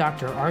Wrinkle with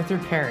Dr. Arthur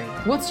Perry.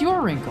 What's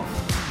your wrinkle?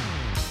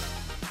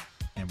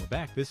 And we're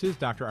back. This is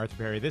Dr. Arthur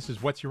Perry. This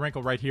is What's Your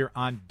Wrinkle right here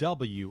on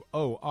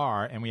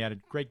WOR. And we had a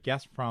great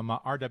guest from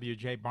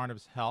RWJ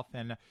Barnabas Health.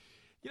 And,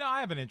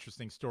 I have an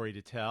interesting story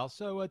to tell.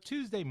 So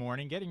Tuesday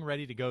morning, getting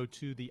ready to go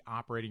to the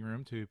operating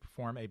room to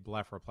perform a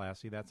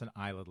blepharoplasty. That's an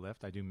eyelid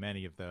lift. I do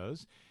many of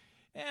those.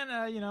 And,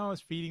 I was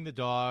feeding the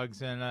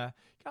dogs and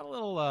got a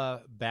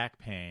little back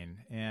pain.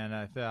 And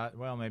I thought,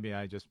 well, maybe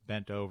I just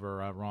bent over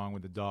wrong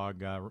with the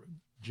dog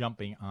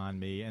jumping on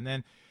me. And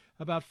then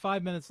about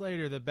 5 minutes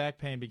later, the back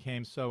pain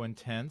became so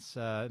intense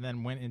and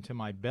then went into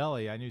my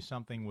belly. I knew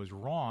something was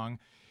wrong.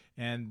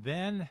 And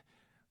then,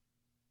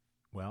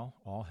 well,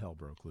 all hell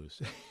broke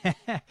loose.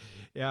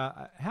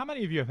 Yeah. How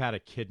many of you have had a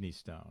kidney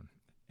stone?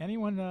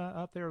 Anyone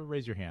out there,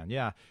 raise your hand.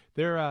 Yeah,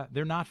 they're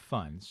not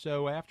fun.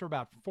 So after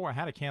about I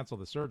had to cancel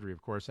the surgery,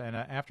 of course, and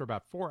after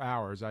about 4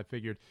 hours, I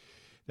figured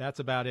that's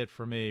about it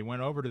for me.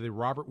 Went over to the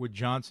Robert Wood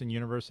Johnson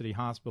University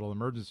Hospital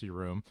emergency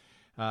room,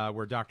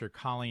 where Dr.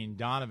 Colleen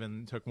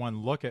Donovan took one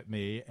look at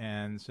me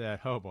and said,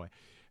 oh, boy,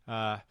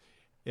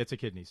 it's a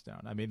kidney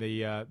stone. I mean,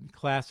 the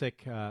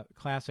classic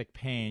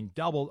pain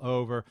doubled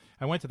over.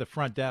 I went to the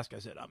front desk. I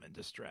said, I'm in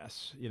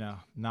distress.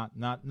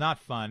 Not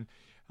fun.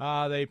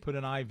 They put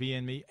an IV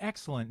in me.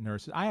 Excellent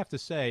nurses. I have to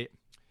say,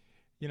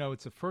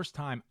 it's the first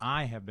time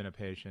I have been a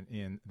patient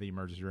in the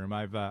emergency room.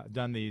 I've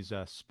done these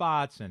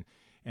spots and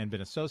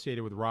been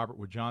associated with Robert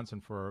Wood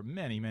Johnson for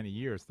many, many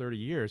years, 30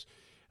 years.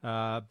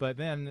 But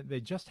then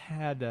they just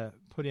had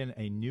put in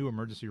a new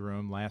emergency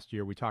room last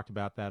year. We talked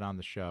about that on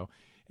the show.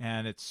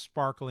 And it's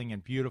sparkling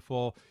and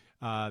beautiful.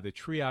 The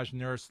triage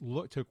nurse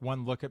took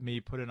one look at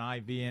me, put an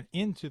IV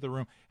into the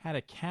room, had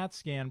a CAT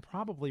scan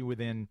probably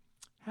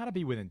had to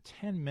be within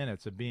 10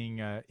 minutes of being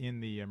in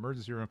the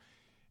emergency room,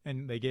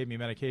 and they gave me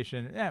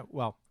medication.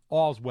 Well,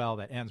 all's well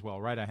that ends well,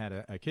 right? I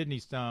had a kidney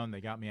stone.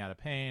 They got me out of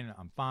pain.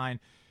 I'm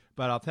fine.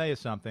 But I'll tell you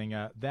something.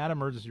 That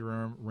emergency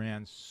room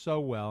ran so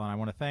well, and I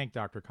want to thank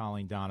Dr.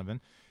 Colleen Donovan,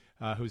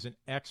 who's an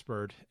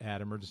expert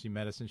at emergency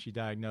medicine. She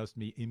diagnosed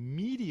me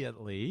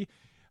immediately.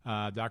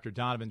 Dr.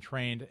 Donovan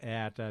trained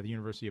at the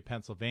University of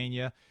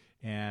Pennsylvania,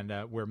 and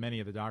where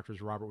many of the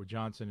doctors, Robert Wood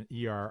Johnson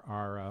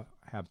ER,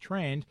 have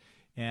trained.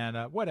 And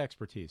what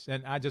expertise.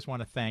 And I just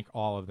want to thank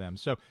all of them.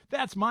 So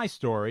that's my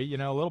story,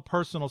 a little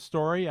personal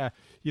story.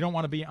 You don't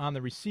want to be on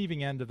the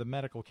receiving end of the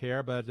medical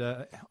care,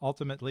 but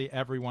ultimately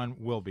everyone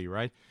will be,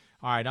 right?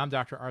 All right, I'm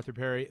Dr. Arthur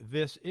Perry.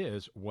 This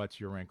is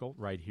What's Your Wrinkle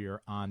right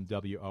here on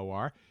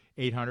WOR.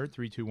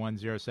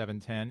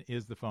 800-321-0710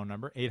 is the phone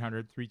number,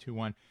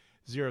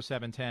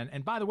 800-321-0710.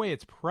 And by the way,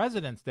 it's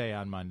President's Day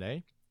on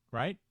Monday,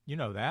 right? You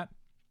know that.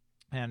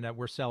 And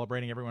we're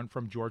celebrating everyone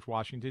from George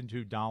Washington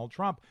to Donald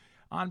Trump.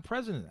 On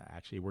President,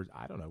 actually, we're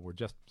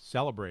just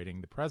celebrating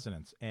the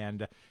presidents.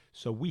 And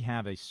so we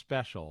have a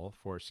special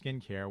for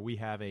skincare. We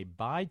have a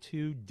buy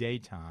two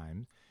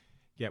daytime,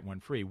 get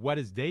one free. What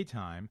is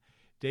daytime?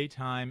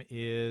 Daytime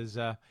is,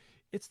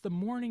 it's the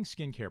morning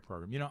skincare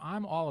program.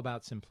 I'm all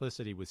about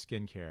simplicity with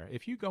skincare.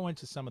 If you go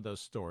into some of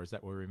those stores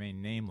that will remain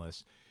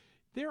nameless,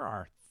 there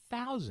are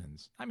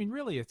thousands. I mean,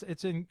 really,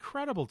 it's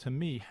incredible to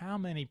me how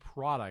many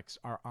products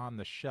are on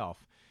the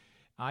shelf.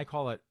 I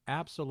call it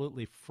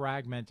absolutely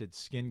fragmented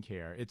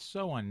skincare. It's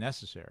so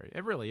unnecessary.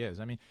 It really is.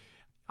 I mean,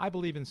 I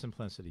believe in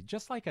simplicity.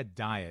 Just like a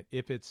diet,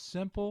 if it's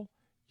simple,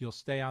 you'll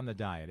stay on the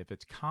diet. If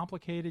it's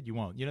complicated, you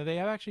won't. They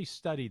have actually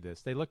studied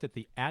this. They looked at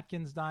the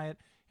Atkins diet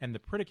and the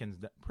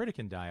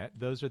Pritikin diet.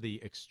 Those are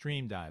the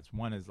extreme diets.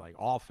 One is like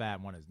all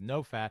fat, one is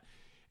no fat.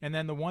 And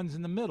then the ones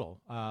in the middle,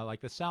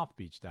 like the South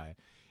Beach diet.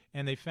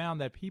 And they found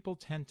that people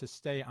tend to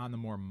stay on the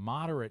more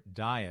moderate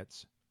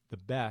diets the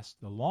best,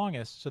 the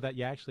longest, so that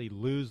you actually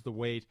lose the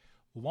weight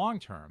long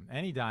term.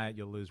 Any diet,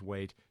 you'll lose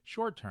weight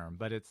short term,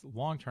 but it's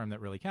long term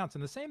that really counts.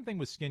 And the same thing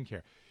with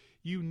skincare.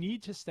 You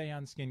need to stay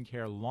on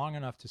skincare long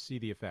enough to see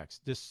the effects.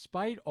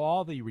 Despite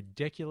all the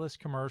ridiculous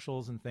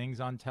commercials and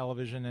things on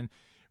television and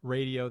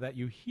radio that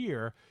you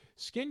hear,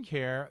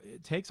 skincare,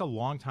 it takes a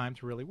long time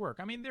to really work.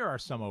 I mean, there are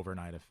some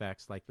overnight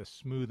effects like the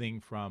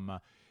smoothing from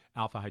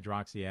alpha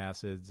hydroxy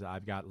acids.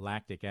 I've got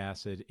lactic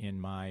acid in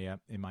my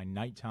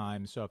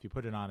nighttime. So if you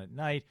put it on at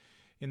night,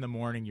 in the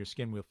morning, your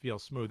skin will feel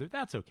smoother.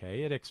 That's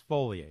okay. It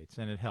exfoliates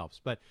and it helps.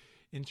 But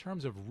in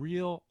terms of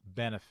real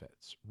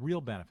benefits,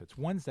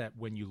 ones that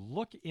when you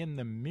look in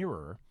the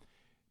mirror,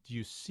 Do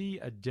you see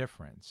a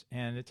difference?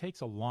 And it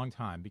takes a long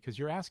time because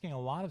you're asking a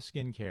lot of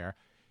skincare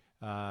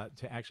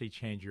to actually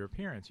change your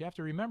appearance. You have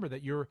to remember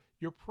that you're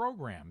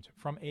programmed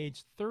from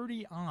age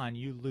 30 on.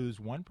 You lose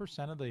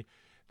 1% of the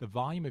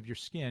volume of your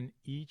skin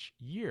each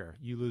year.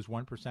 You lose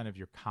 1% of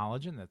your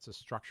collagen, that's a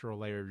structural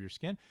layer of your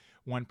skin,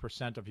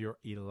 1% of your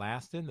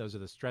elastin, those are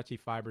the stretchy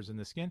fibers in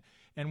the skin,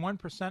 and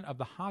 1% of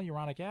the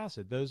hyaluronic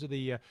acid. Those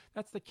are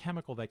that's the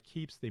chemical that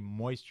keeps the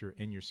moisture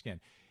in your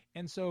skin.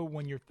 And so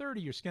when you're 30,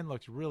 your skin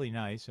looks really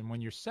nice, and when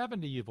you're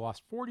 70, you've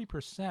lost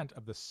 40%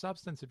 of the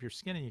substance of your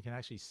skin, and you can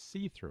actually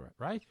see through it,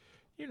 right?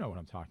 You know what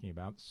I'm talking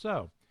about.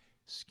 So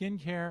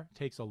skincare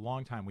takes a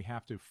long time. We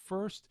have to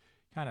first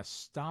kind of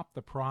stop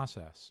the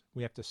process.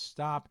 We have to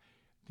stop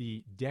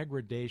the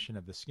degradation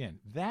of the skin.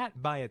 That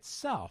by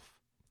itself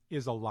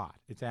is a lot.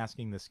 It's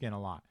asking the skin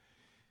a lot.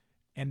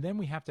 And then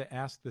we have to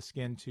ask the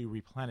skin to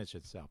replenish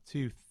itself,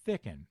 to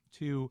thicken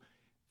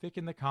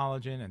the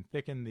collagen and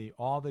thicken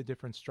all the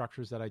different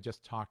structures that I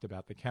just talked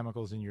about, the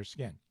chemicals in your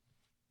skin.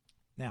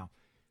 Now,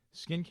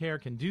 skincare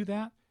can do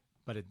that,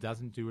 but it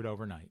doesn't do it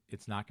overnight.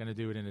 It's not going to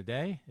do it in a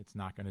day. It's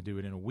not going to do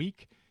it in a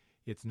week.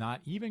 It's not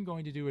even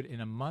going to do it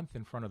in a month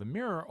in front of the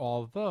mirror,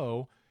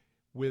 although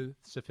with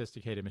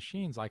sophisticated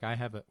machines, like I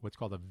have what's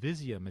called a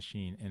Visia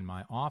machine in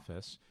my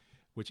office,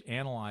 which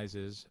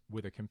analyzes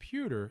with a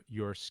computer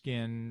your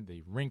skin,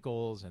 the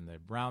wrinkles and the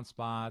brown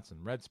spots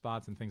and red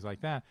spots and things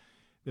like that.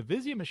 The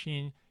Visia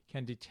machine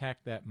can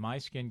detect that my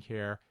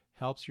skincare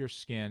helps your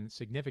skin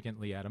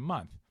significantly at a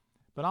month.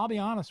 But I'll be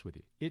honest with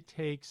you, it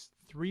takes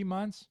 3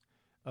 months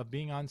of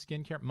being on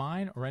skincare,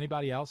 mine or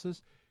anybody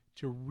else's,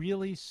 to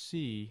really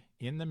see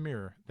in the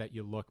mirror that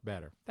you look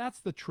better. That's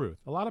the truth.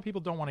 A lot of people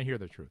don't want to hear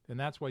the truth, and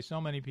that's why so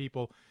many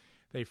people,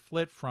 they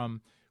flit from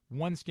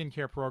one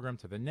skincare program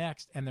to the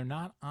next, and they're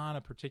not on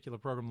a particular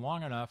program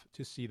long enough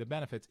to see the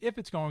benefits, if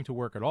it's going to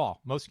work at all.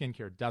 Most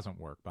skincare doesn't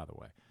work, by the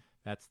way.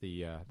 That's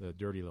the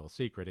dirty little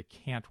secret. It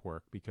can't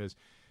work because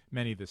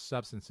many of the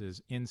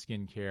substances in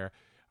skincare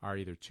are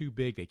either too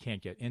big, they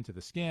can't get into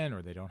the skin,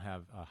 or they don't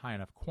have high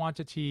enough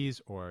quantities,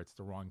 or it's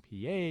the wrong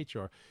pH,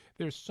 or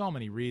there's so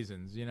many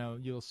reasons. You know,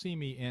 you'll see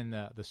me in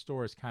the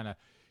stores kind of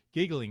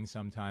giggling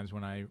sometimes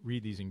when I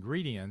read these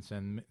ingredients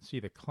and see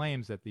the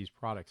claims that these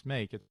products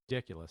make. It's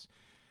ridiculous.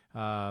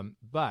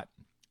 But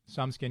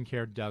some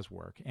skincare does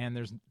work, and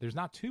there's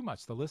not too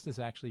much. The list is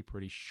actually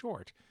pretty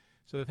short.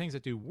 So the things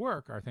that do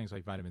work are things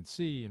like vitamin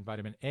C and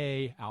vitamin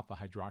A, alpha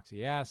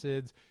hydroxy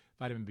acids,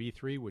 vitamin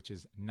B3, which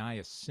is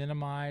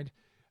niacinamide.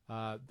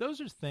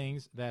 Those are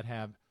things that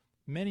have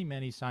many,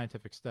 many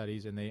scientific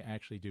studies, and they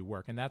actually do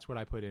work. And that's what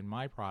I put in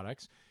my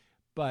products.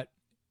 But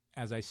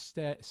as I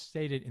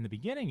stated in the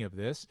beginning of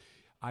this,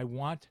 I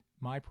want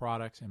my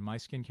products and my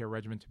skincare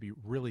regimen to be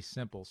really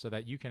simple so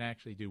that you can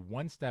actually do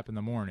one step in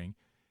the morning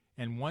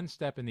and one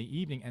step in the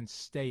evening and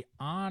stay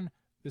on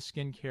the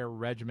skincare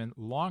regimen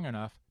long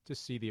enough to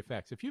see the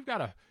effects. If you've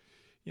got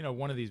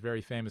one of these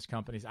very famous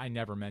companies, I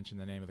never mention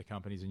the name of the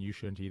companies, and you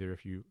shouldn't either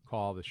if you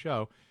call the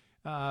show,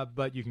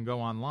 but you can go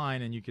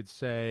online and you could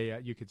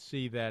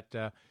see that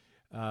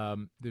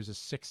there's a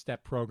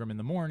 6-step program in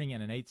the morning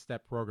and an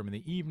 8-step program in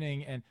the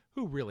evening, and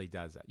who really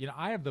does that?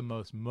 I have the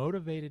most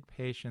motivated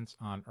patients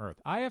on earth.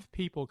 I have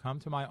people come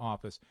to my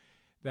office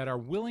that are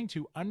willing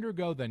to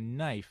undergo the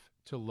knife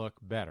to look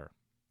better,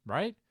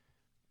 right?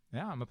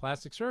 Yeah, I'm a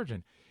plastic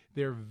surgeon.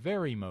 They're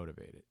very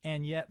motivated,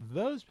 and yet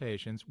those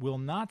patients will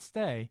not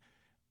stay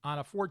on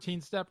a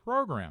 14-step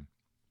program,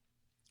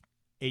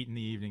 8 in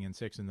the evening and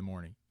 6 in the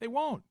morning. They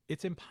won't.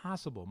 It's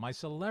impossible. My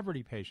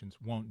celebrity patients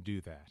won't do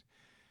that.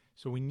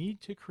 So we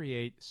need to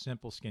create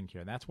simple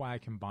skincare. That's why I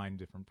combine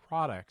different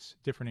products,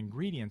 different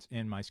ingredients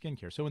in my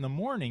skincare. So in the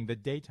morning, the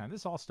daytime,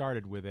 this all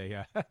started with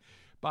a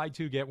buy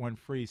 2, get 1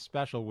 free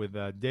special with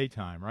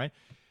daytime, right?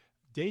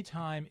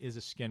 Daytime is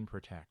a skin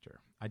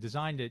protector. I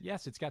designed it.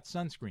 Yes, it's got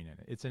sunscreen in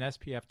it. It's an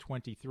SPF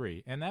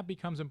 23, and that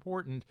becomes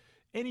important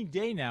any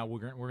day now.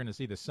 We're going to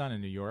see the sun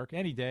in New York.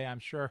 Any day, I'm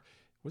sure.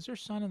 Was there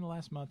sun in the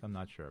last month? I'm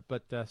not sure.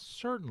 But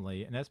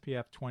certainly an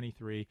SPF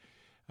 23,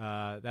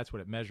 that's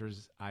what it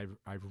measures. I've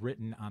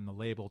written on the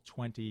label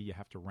 20. You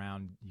have to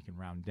round. You can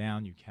round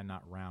down. You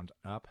cannot round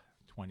up.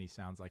 20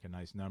 sounds like a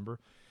nice number.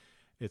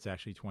 It's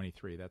actually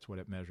 23. That's what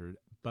it measured.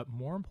 But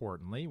more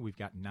importantly, we've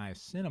got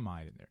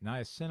niacinamide in there.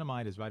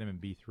 Niacinamide is vitamin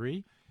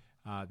B3.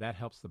 That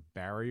helps the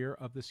barrier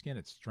of the skin.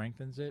 It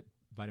strengthens it.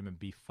 Vitamin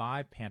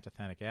B5,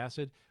 pantothenic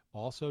acid,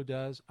 also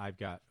does. I've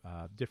got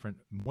different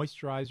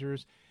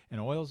moisturizers and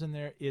oils in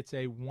there. It's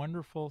a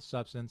wonderful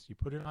substance. You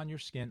put it on your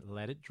skin,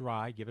 let it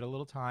dry, give it a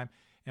little time,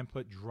 and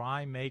put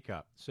dry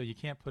makeup. So you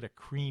can't put a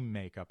cream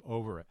makeup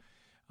over it.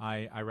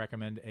 I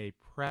recommend a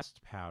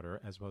pressed powder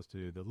as opposed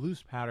to the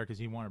loose powder because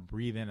you want to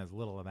breathe in as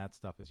little of that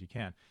stuff as you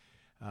can.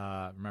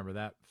 Remember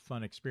that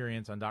fun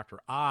experience on Dr.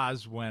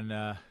 Oz when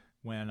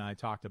I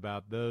talked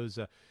about those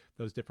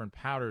different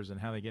powders and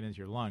how they get into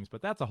your lungs,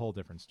 but that's a whole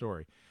different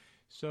story.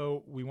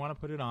 So we want to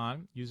put it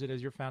on, use it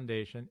as your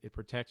foundation. It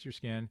protects your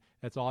skin.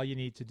 That's all you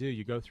need to do.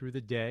 You go through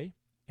the day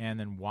and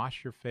then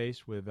wash your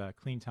face with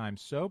Clean Time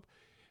soap,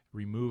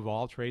 remove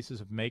all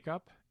traces of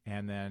makeup,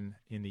 And then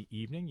in the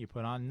evening, you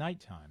put on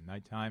nighttime.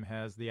 Nighttime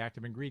has the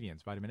active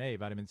ingredients, vitamin A,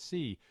 vitamin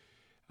C,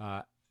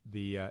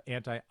 the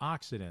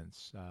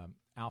antioxidants,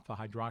 alpha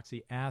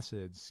hydroxy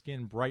acids,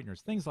 skin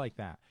brighteners, things like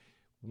that.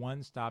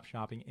 One-stop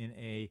shopping in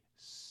a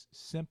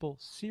simple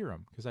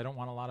serum, because I don't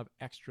want a lot of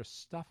extra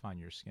stuff on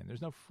your skin.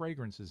 There's no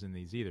fragrances in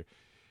these either.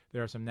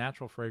 There are some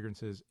natural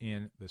fragrances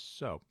in the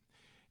soap.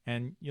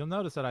 And you'll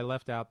notice that I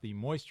left out the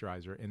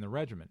moisturizer in the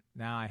regimen.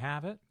 Now, I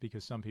have it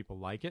because some people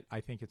like it.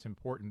 I think it's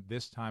important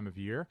this time of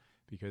year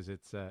because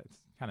it's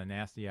kind of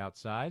nasty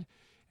outside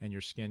and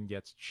your skin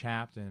gets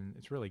chapped, and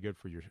it's really good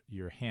for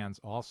your hands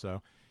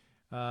also.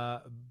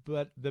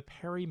 But the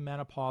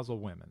perimenopausal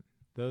women,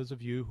 those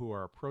of you who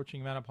are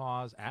approaching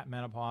menopause, at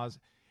menopause,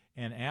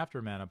 and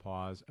after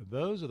menopause,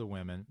 those are the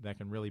women that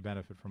can really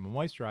benefit from a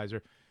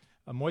moisturizer.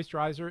 A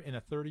moisturizer in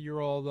a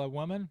 30-year-old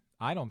woman,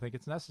 I don't think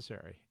it's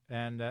necessary.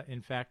 And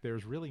in fact,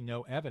 there's really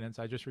no evidence.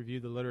 I just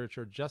reviewed the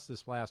literature just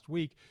this last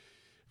week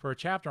for a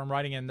chapter I'm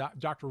writing in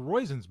Dr.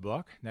 Roizen's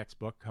book, next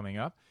book coming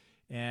up.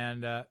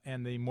 And the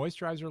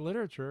moisturizer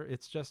literature,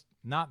 it's just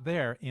not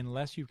there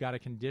unless you've got a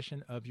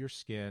condition of your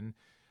skin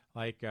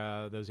like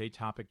those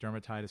atopic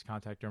dermatitis,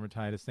 contact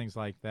dermatitis, things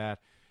like that.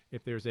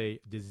 If there's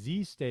a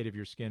disease state of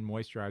your skin,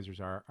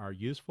 moisturizers are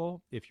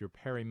useful. If you're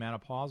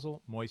perimenopausal,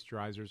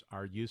 moisturizers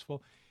are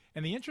useful.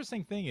 And the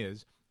interesting thing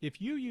is,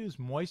 if you use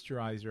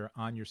moisturizer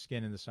on your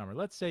skin in the summer,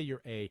 let's say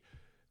you're a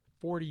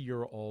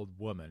 40-year-old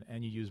woman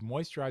and you use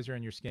moisturizer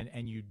on your skin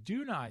and you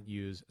do not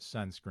use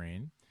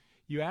sunscreen,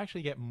 you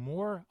actually get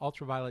more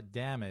ultraviolet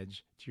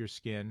damage to your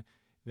skin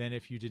than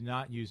if you did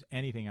not use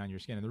anything on your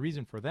skin. And the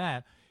reason for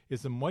that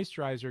is the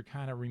moisturizer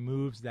kind of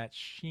removes that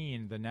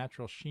sheen, the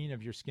natural sheen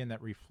of your skin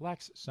that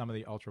reflects some of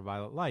the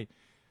ultraviolet light.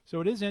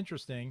 So it is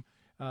interesting.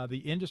 The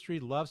industry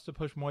loves to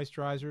push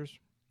moisturizers.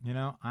 You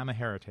know, I'm a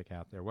heretic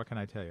out there. What can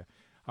I tell you?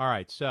 All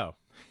right, so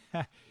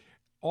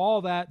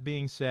all that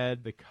being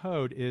said, the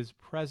code is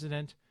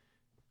President,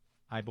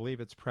 I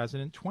believe it's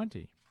President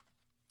 20.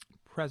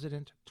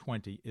 President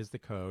 20 is the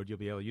code. You'll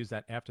be able to use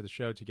that after the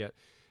show to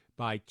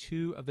buy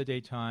 2 of the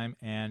daytime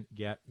and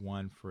get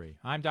 1 free.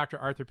 I'm Dr.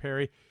 Arthur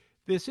Perry.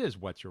 This is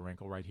What's Your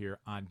Wrinkle right here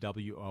on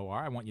WOR.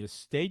 I want you to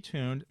stay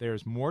tuned.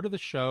 There's more to the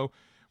show.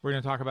 We're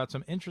going to talk about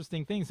some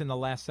interesting things in the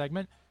last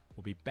segment.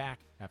 We'll be back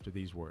after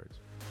these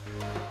words.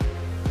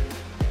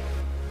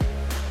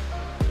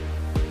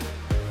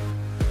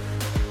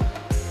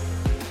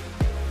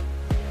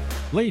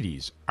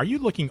 Ladies, are you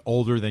looking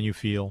older than you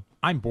feel?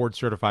 I'm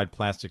board-certified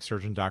plastic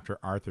surgeon Dr.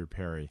 Arthur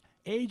Perry.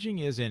 Aging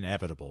is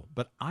inevitable,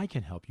 but I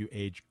can help you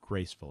age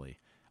gracefully.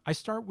 I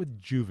start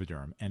with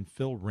Juvederm and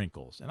fill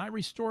wrinkles, and I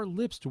restore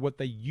lips to what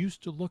they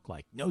used to look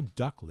like. No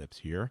duck lips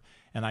here.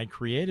 And I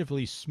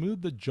creatively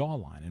smooth the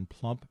jawline and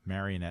plump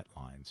marionette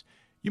lines.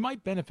 You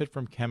might benefit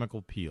from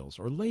chemical peels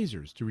or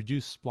lasers to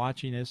reduce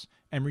splotchiness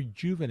and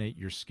rejuvenate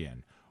your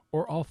skin,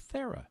 or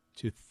Ulthera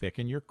to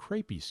thicken your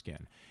crepey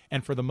skin.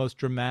 And for the most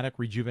dramatic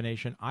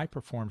rejuvenation, I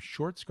perform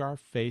short scarf,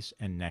 face,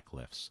 and neck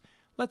lifts.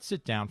 Let's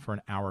sit down for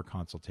an hour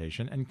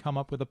consultation and come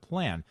up with a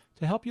plan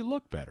to help you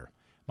look better.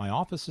 My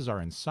offices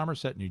are in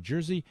Somerset, New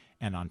Jersey,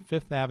 and on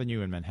 5th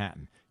Avenue in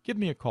Manhattan. Give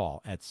me a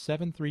call at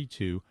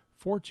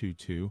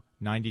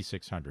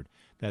 732-422-9600.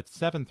 That's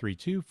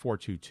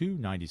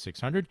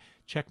 732-422-9600.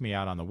 Check me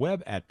out on the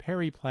web at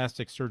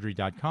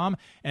perryplasticsurgery.com.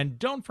 And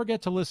don't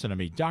forget to listen to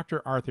me,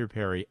 Dr. Arthur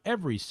Perry,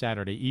 every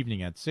Saturday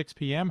evening at 6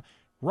 p.m.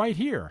 right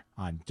here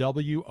on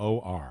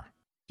WOR.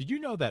 Did you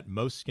know that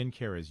most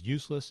skincare is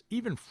useless,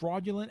 even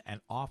fraudulent,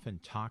 and often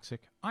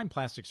toxic? I'm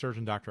plastic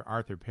surgeon Dr.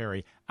 Arthur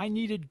Perry. I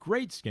needed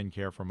great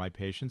skincare for my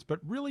patients,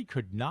 but really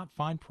could not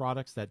find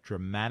products that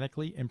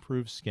dramatically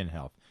improve skin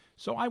health.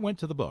 So I went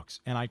to the books,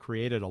 and I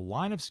created a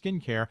line of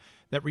skincare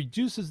that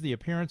reduces the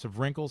appearance of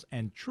wrinkles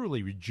and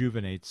truly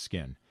rejuvenates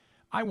skin.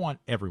 I want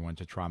everyone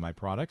to try my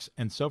products,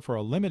 and so for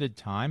a limited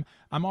time,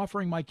 I'm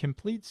offering my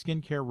complete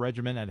skincare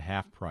regimen at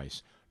half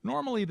price.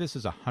 Normally, this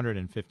is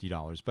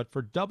 $150, but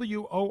for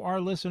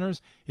WOR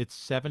listeners, it's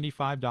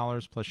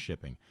 $75 plus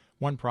shipping.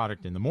 1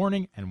 product in the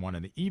morning and 1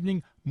 in the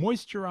evening.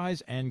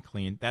 Moisturize and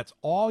clean. That's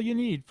all you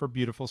need for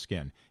beautiful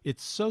skin.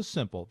 It's so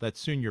simple that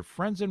soon your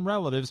friends and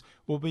relatives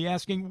will be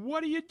asking,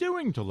 what are you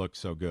doing to look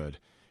so good?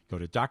 Go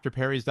to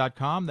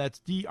drperrys.com, that's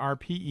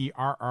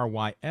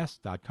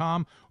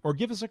DRPERRYS.com, or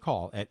give us a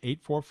call at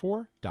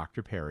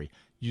 844-DR-PERRY.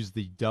 Use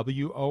the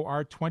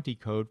WOR20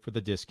 code for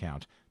the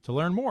discount. To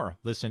learn more,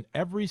 listen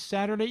every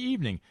Saturday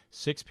evening,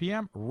 6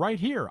 p.m., right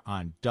here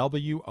on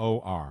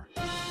WOR.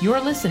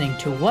 You're listening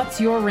to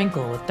What's Your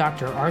Wrinkle with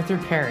Dr. Arthur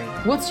Perry.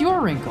 What's your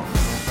wrinkle?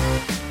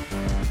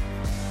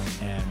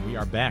 And we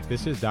are back.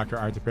 This is Dr.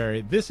 Arthur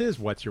Perry. This is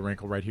What's Your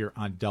Wrinkle right here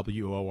on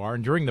WOR.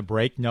 And during the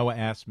break, Noah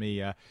asked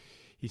me,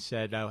 he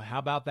said, how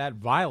about that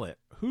Violet?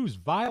 Who's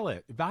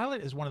Violet?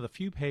 Violet is one of the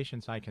few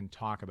patients I can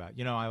talk about.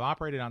 You know, I've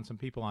operated on some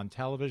people on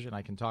television.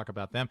 I can talk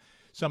about them.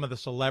 Some of the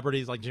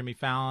celebrities like Jimmy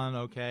Fallon,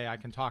 okay, I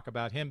can talk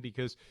about him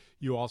because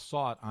you all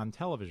saw it on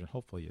television.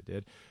 Hopefully you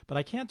did. But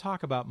I can't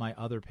talk about my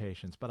other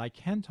patients. But I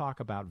can talk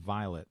about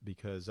Violet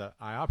because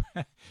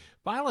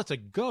Violet's a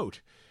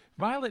goat.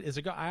 Violet is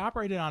a goat. I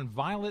operated on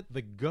Violet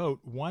the goat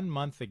 1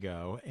 month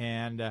ago,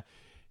 and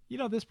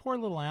this poor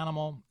little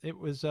animal. It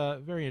was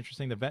very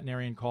interesting. The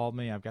veterinarian called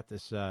me. I've got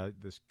this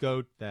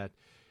goat that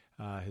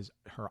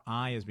her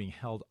eye is being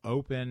held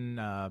open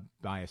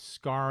by a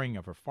scarring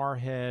of her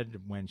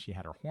forehead when she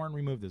had her horn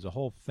removed. There's a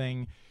whole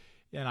thing.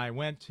 And I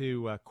went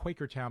to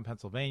Quakertown,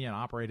 Pennsylvania, and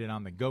operated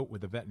on the goat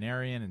with the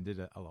veterinarian and did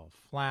a little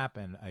flap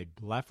and a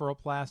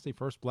blepharoplasty,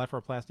 first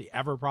blepharoplasty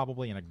ever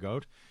probably in a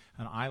goat,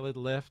 an eyelid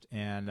lift,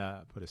 and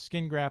put a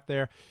skin graft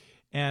there.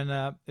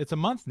 And it's a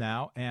month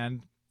now,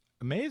 and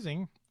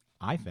amazing,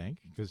 I think,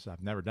 because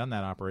I've never done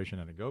that operation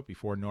on a goat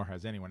before, nor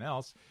has anyone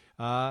else,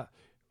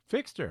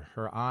 fixed her.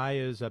 Her eye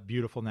is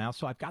beautiful now.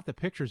 So I've got the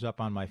pictures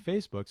up on my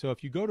Facebook. So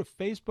if you go to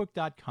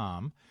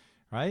facebook.com,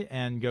 right,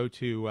 and go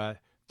to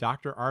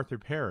Dr. Arthur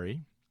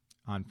Perry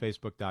on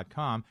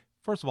Facebook.com.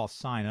 First of all,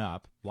 sign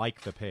up,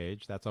 like the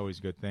page. That's always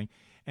a good thing.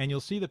 And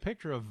you'll see the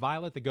picture of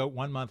Violet the goat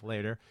 1 month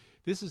later.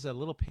 This is a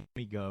little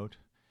pygmy goat.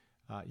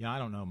 I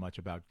don't know much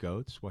about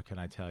goats. What can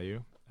I tell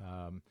you?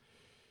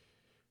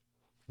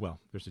 Well,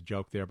 there's a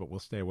joke there, but we'll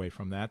stay away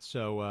from that.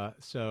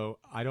 So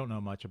I don't know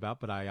much about,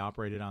 but I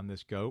operated on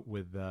this goat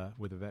with a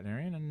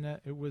veterinarian, and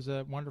it was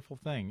a wonderful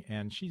thing.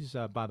 And she's,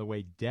 by the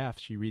way, deaf.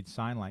 She reads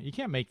sign language. You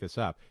can't make this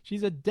up.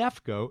 She's a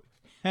deaf goat.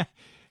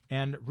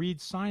 And read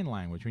sign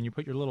language. When you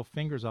put your little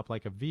fingers up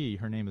like a V,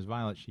 her name is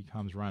Violet, she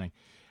comes running.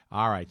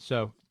 All right,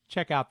 so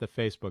check out the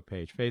Facebook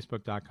page,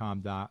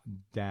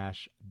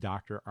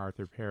 facebook.com/Dr.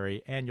 Arthur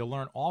Perry, and you'll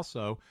learn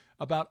also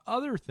about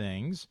other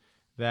things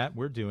that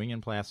we're doing in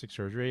plastic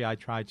surgery. I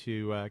try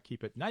to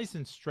keep it nice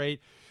and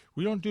straight.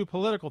 We don't do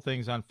political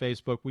things on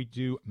Facebook. We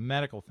do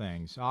medical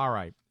things. All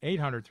right,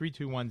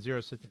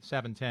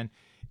 800-321-0710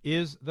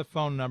 is the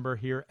phone number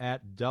here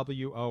at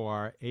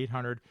WOR,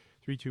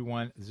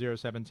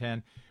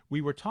 800-321-0710. We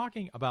were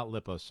talking about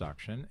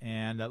liposuction,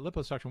 and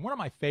liposuction, one of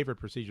my favorite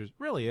procedures,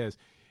 really is.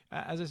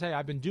 As I say,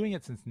 I've been doing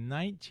it since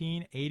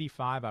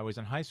 1985. I was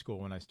in high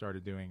school when I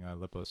started doing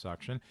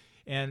liposuction.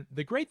 And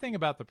the great thing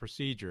about the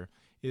procedure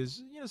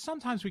is,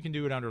 sometimes we can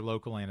do it under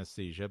local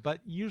anesthesia, but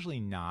usually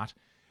not.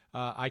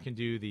 I can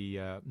do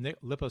the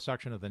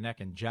liposuction of the neck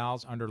and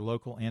jowls under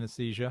local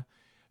anesthesia.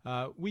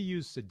 We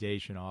use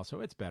sedation also.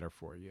 It's better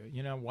for you.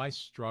 Why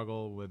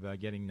struggle with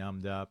getting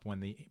numbed up when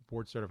the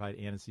board-certified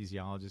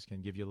anesthesiologist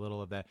can give you a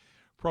little of that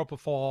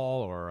propofol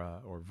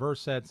or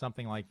Versed,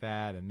 something like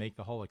that, and make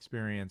the whole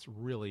experience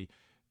really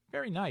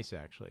very nice,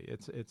 actually.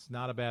 It's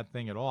not a bad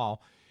thing at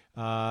all.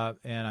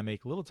 And I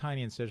make a little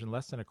tiny incision,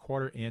 less than a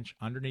 1/4 inch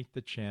underneath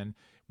the chin,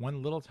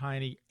 one little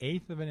tiny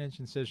 1/8 of an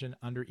inch incision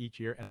under each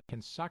ear, and I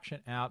can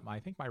suction out. I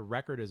think my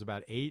record is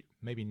about 8,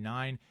 maybe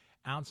 9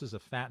 ounces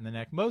of fat in the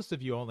neck. Most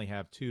of you only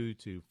have 2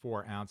 to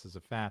 4 ounces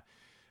of fat.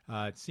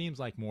 It seems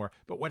like more.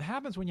 But what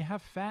happens when you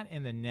have fat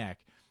in the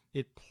neck,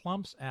 it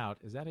plumps out.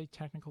 Is that a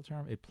technical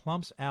term? It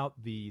plumps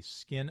out the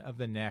skin of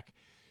the neck,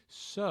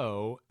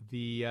 so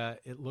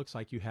it looks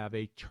like you have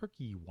a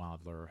turkey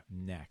waddler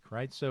neck,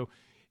 right? So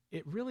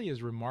it really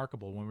is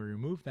remarkable. When we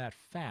remove that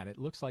fat, it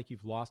looks like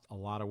you've lost a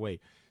lot of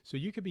weight. So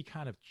you could be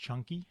kind of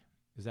chunky.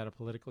 Is that a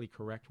politically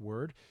correct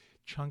word?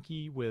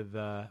 Chunky with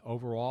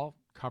overall,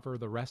 cover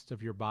the rest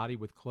of your body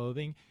with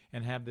clothing,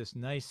 and have this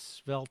nice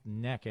svelte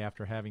neck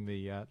after having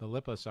the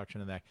liposuction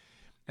of the neck.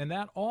 And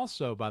that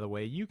also, by the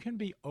way, you can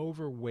be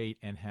overweight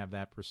and have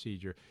that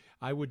procedure.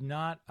 I would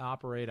not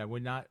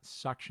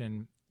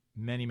suction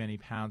many, many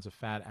pounds of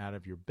fat out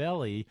of your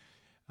belly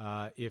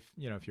if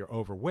you're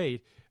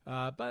overweight.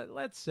 But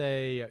let's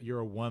say you're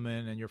a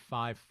woman and you're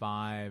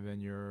 5'5"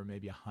 and you're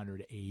maybe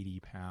 180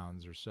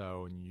 pounds or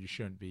so, and you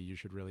shouldn't be. You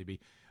should really be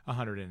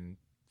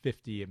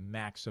 150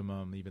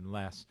 maximum, even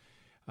less.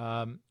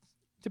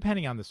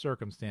 Depending on the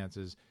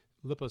circumstances,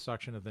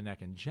 liposuction of the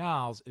neck and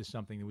jowls is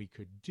something that we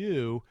could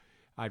do.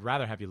 I'd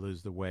rather have you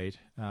lose the weight,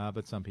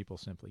 but some people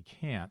simply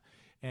can't.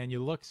 And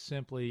you look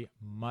simply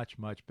much,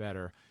 much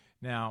better.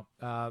 Now,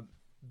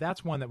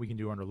 that's one that we can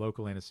do under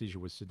local anesthesia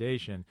with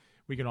sedation.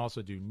 We can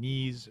also do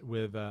knees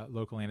with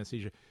local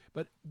anesthesia.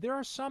 But there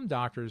are some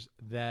doctors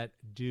that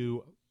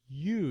do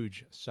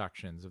huge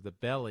suctions of the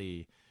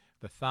belly,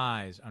 the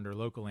thighs under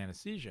local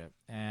anesthesia.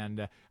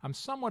 And I'm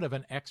somewhat of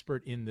an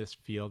expert in this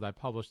field. I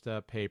published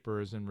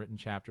papers and written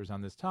chapters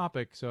on this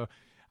topic, so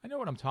I know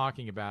what I'm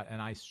talking about,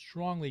 and I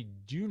strongly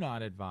do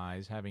not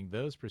advise having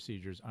those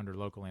procedures under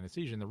local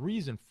anesthesia. And the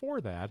reason for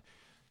that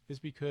is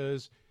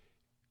because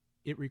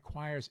it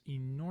requires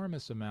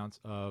enormous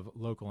amounts of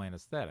local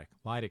anesthetic,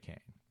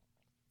 lidocaine.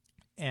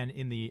 And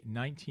in the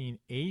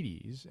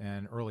 1980s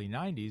and early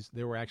 90s,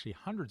 there were actually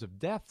hundreds of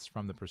deaths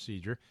from the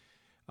procedure,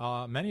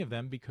 many of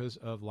them because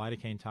of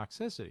lidocaine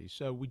toxicity.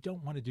 So we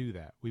don't want to do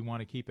that. We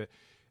want to keep it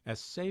as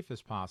safe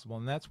as possible,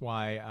 and that's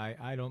why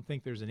I don't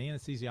think there's an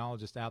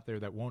anesthesiologist out there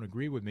that won't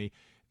agree with me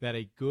that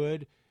a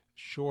good,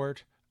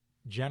 short,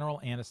 general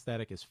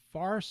anesthetic is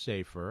far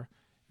safer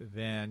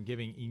than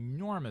giving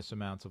enormous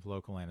amounts of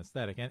local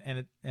anesthetic.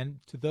 And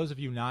to those of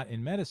you not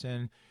in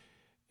medicine,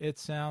 it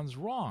sounds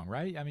wrong,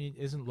 right? I mean,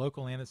 isn't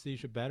local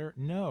anesthesia better?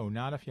 No,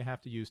 not if you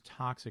have to use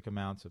toxic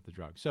amounts of the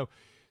drug. So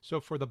So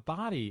for the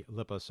body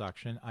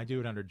liposuction, I do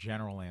it under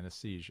general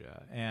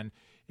anesthesia. And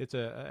it's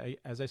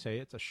as I say,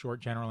 it's a short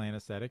general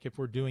anesthetic. If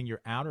we're doing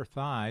your outer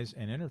thighs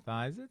and inner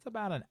thighs, it's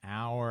about an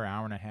hour,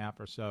 hour and a half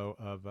or so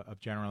of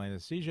general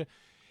anesthesia.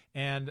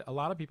 And a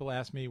lot of people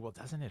ask me, well,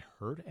 doesn't it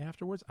hurt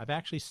afterwards? I've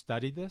actually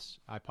studied this.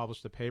 I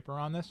published a paper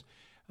on this.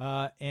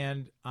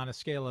 And on a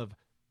scale of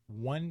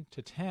 1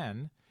 to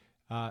 10,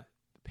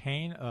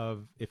 pain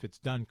of, if it's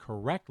done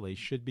correctly,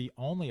 should be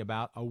only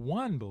about a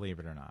 1, believe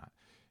it or not,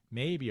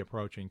 maybe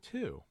approaching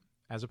 2,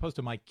 as opposed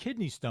to my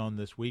kidney stone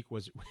this week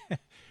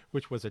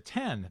which was a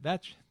 10.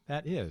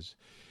 That is.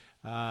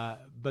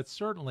 But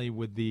certainly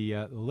with the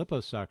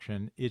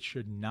liposuction, it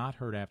should not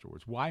hurt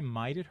afterwards. Why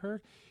might it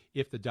hurt?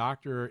 If the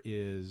doctor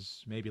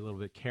is maybe a little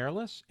bit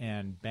careless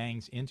and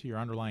bangs into your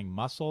underlying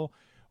muscle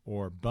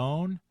or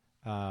bone,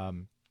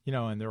 and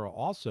there are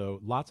also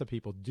lots of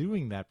people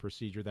doing that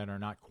procedure that are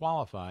not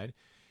qualified.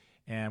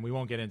 And we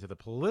won't get into the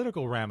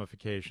political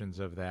ramifications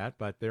of that,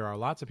 but there are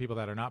lots of people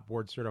that are not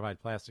board-certified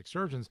plastic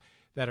surgeons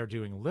that are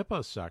doing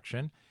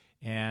liposuction.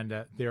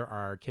 And there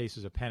are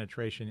cases of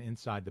penetration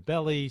inside the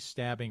belly,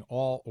 stabbing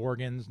all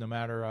organs, no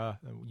matter,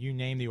 you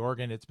name the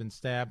organ, it's been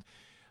stabbed.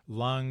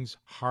 Lungs,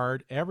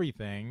 heart,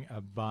 everything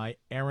by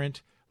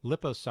errant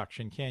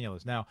liposuction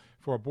cannulas. Now,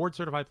 for a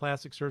board-certified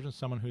plastic surgeon,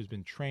 someone who's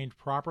been trained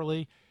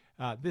properly,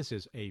 this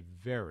is a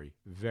very,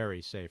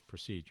 very safe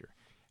procedure.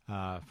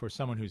 For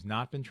someone who's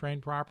not been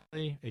trained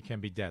properly, it can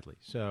be deadly.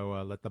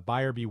 So let the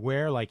buyer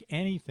beware, like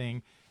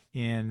anything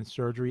in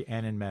surgery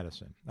and in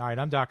medicine. All right,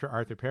 I'm Dr.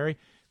 Arthur Perry.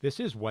 This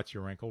is What's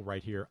Your Wrinkle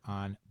right here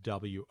on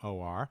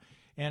WOR.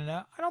 And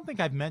I don't think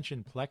I've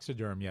mentioned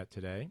Plexiderm yet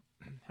today.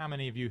 How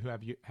many of you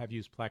have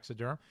used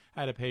Plexiderm?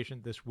 I had a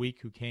patient this week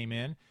who came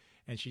in,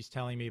 and she's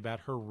telling me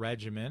about her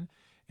regimen.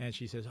 And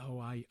she says,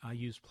 I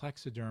use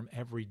Plexiderm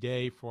every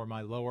day for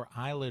my lower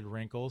eyelid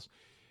wrinkles.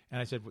 And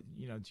I said, do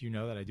you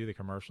know that I do the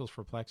commercials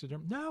for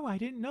Plexiderm? No, I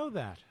didn't know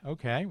that.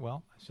 Okay,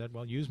 well, I said,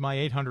 use my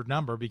 800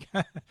 number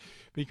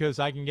because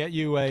I can get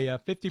you a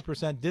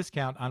 50%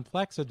 discount on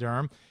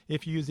Plexiderm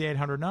if you use the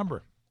 800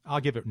 number. I'll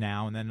give it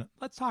now, and then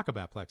let's talk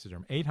about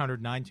Plexiderm.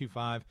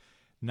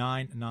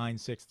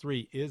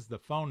 800-925-9963 is the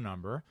phone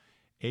number.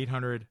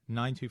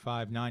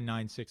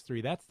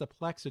 800-925-9963. That's the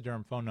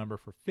Plexiderm phone number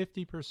for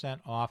 50%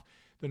 off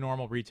the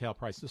normal retail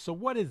price. So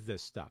what is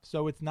this stuff?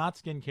 So it's not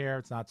skincare.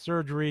 It's not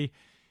surgery.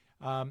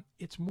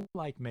 It's more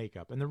like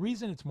makeup. And the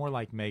reason it's more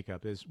like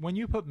makeup is when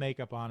you put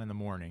makeup on in the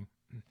morning,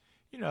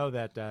 you know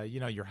that,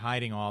 you're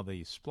hiding all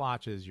the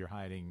splotches, you're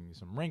hiding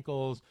some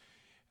wrinkles,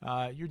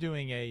 you're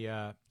doing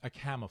a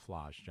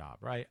camouflage job,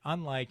 right?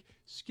 Unlike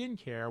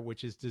skincare,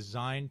 which is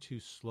designed to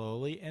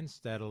slowly and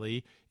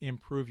steadily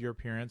improve your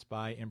appearance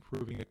by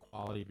improving the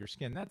quality of your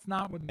skin. That's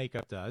not what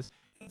makeup does.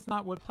 It's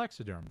not what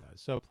Plexiderm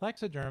does. So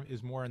Plexiderm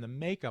is more in the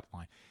makeup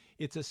line.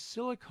 It's a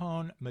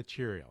silicone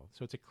material.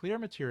 So it's a clear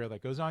material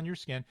that goes on your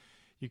skin.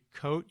 You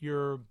coat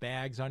your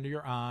bags under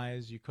your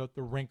eyes. You coat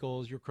the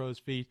wrinkles, your crow's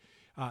feet,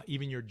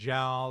 even your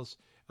jowls.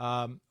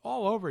 All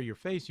over your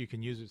face you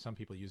can use it. Some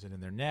people use it in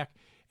their neck.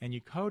 And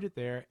you coat it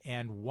there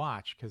and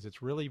watch, because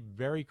it's really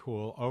very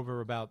cool, over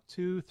about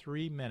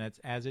 2-3 minutes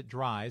as it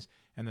dries.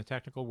 And the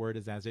technical word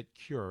is as it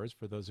cures,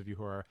 for those of you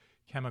who are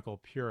chemical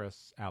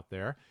purists out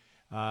there.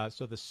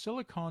 So the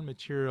silicone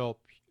material,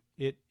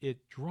 it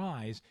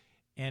dries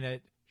and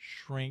it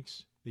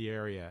shrinks the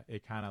area.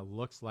 It kind of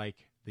looks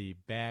like the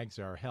bags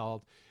are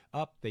held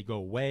up. They go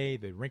away.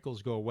 The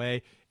wrinkles go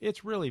away.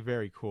 It's really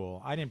very cool.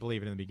 I didn't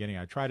believe it in the beginning.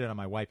 I tried it on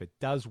my wife. It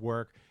does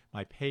work.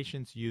 My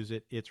patients use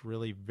it. It's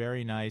really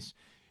very nice.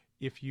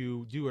 If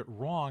you do it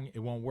wrong, it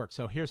won't work.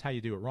 So here's how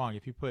you do it wrong.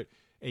 If you put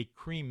a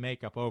cream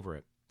makeup over it,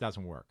 it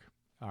doesn't work.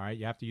 All right,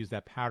 you have to use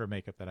that powder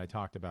makeup that I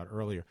talked about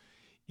earlier.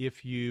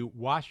 If you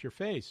wash your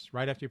face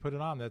right after you put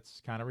it on,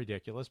 that's kind of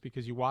ridiculous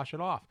because you wash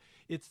it off.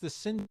 It's the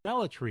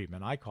Cinderella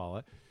treatment, I call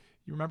it.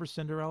 You remember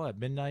Cinderella at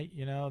midnight?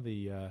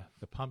 The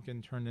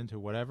pumpkin turned into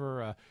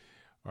whatever,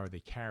 or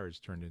the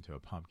carriage turned into a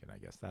pumpkin, I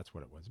guess. That's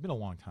what it was. It's been a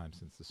long time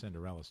since the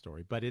Cinderella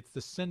story. But it's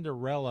the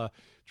Cinderella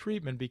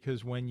treatment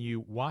because when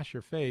you wash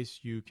your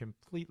face, you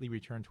completely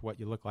return to what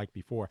you look like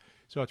before.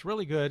 So it's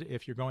really good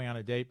if you're going on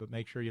a date, but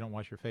make sure you don't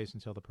wash your face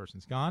until the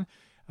person's gone.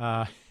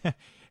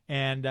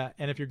 And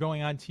if you're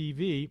going on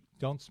TV,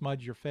 don't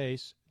smudge your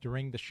face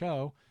during the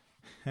show.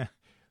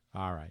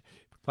 All right.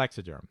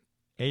 Plexiderm.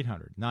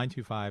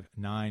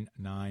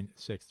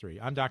 800-925-9963.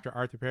 I'm Dr.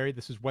 Arthur Perry.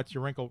 This is What's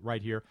Your Wrinkle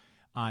right here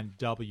on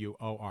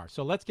WOR.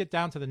 So let's get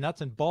down to the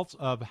nuts and bolts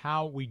of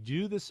how we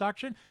do the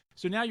suction.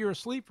 So now you're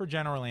asleep for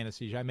general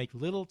anesthesia. I make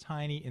little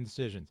tiny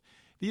incisions.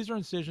 These are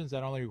incisions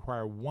that only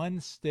require one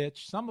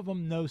stitch, some of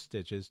them no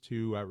stitches,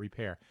 to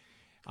repair.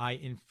 I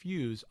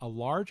infuse a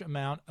large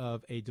amount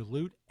of a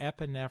dilute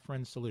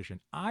epinephrine solution.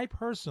 I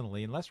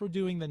personally, unless we're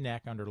doing the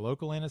neck under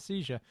local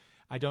anesthesia,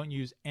 I don't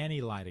use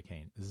any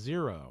lidocaine,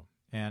 zero.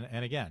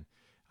 And again,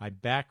 I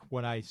back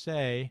what I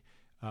say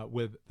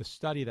with the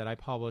study that I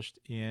published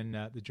in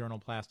the journal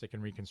Plastic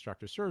and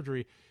Reconstructive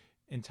Surgery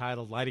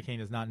entitled Lidocaine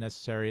is Not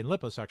Necessary in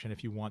Liposuction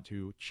if you want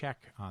to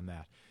check on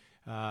that.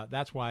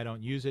 That's why I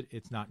don't use it.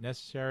 It's not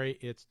necessary.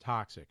 It's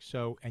toxic.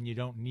 So, and you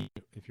don't need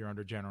it if you're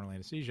under general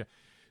anesthesia.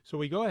 So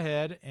we go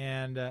ahead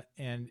and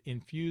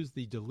infuse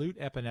the dilute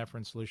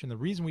epinephrine solution. The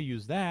reason we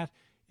use that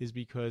is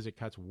because it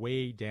cuts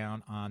way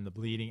down on the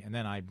bleeding. And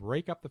then I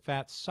break up the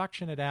fat,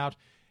 suction it out,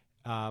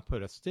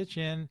 put a stitch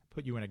in,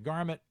 put you in a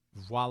garment.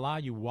 Voila,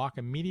 you walk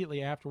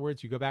immediately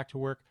afterwards. You go back to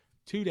work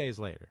 2 days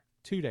later.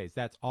 2 days.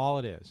 That's all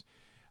it is.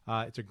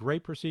 It's a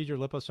great procedure,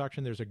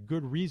 liposuction. There's a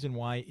good reason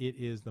why it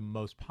is the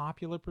most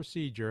popular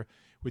procedure,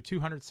 with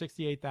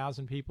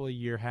 268,000 people a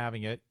year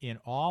having it in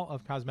all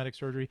of cosmetic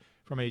surgery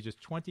from ages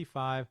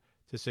 25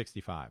 to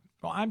 65.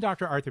 Well, I'm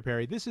Dr. Arthur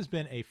Perry. This has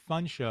been a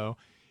fun show.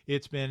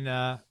 It's been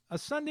a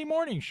Sunday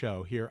morning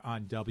show here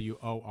on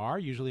WOR.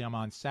 Usually I'm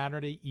on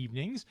Saturday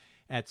evenings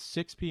at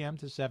 6 p.m.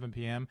 to 7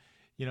 p.m.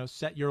 You know,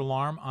 set your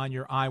alarm on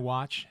your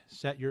iWatch.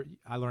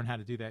 I learned how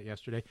to do that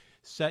yesterday.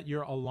 Set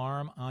your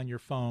alarm on your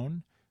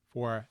phone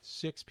for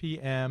 6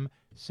 p.m.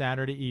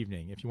 Saturday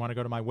evening. If you want to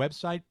go to my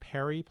website,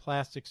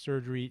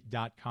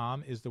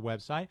 perryplasticsurgery.com is the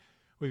website.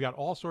 We've got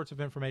all sorts of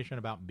information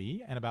about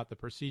me and about the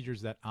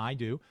procedures that I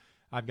do.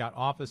 I've got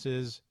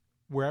offices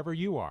wherever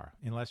you are,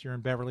 unless you're in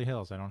Beverly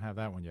Hills. I don't have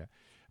that one yet.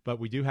 But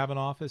we do have an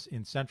office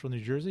in Central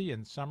New Jersey,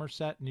 in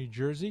Somerset, New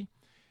Jersey.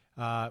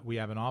 We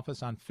have an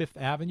office on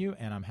 5th Avenue,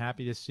 and I'm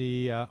happy to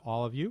see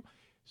all of you.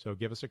 So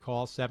give us a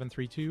call,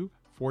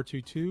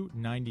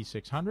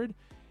 732-422-9600.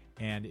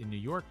 And in New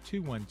York,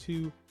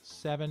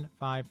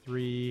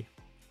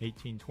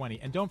 212-753-1820.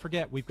 And don't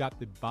forget, we've got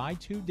the buy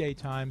 2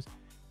 daytimes,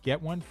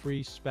 get 1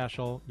 free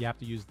special. You have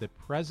to use the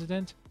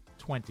President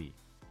 20.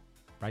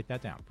 Write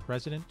that down,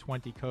 President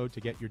 20 code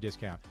to get your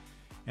discount.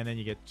 And then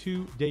you get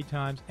 2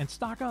 daytimes, and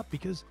stock up,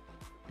 because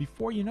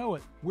before you know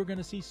it, we're going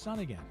to see sun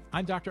again.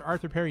 I'm Dr.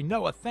 Arthur Perry.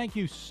 Noah, thank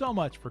you so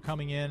much for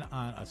coming in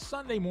on a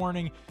Sunday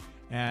morning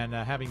and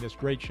having this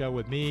great show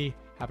with me.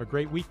 Have a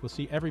great week. We'll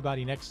see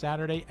everybody next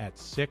Saturday at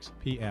 6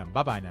 p.m.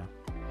 Bye-bye now.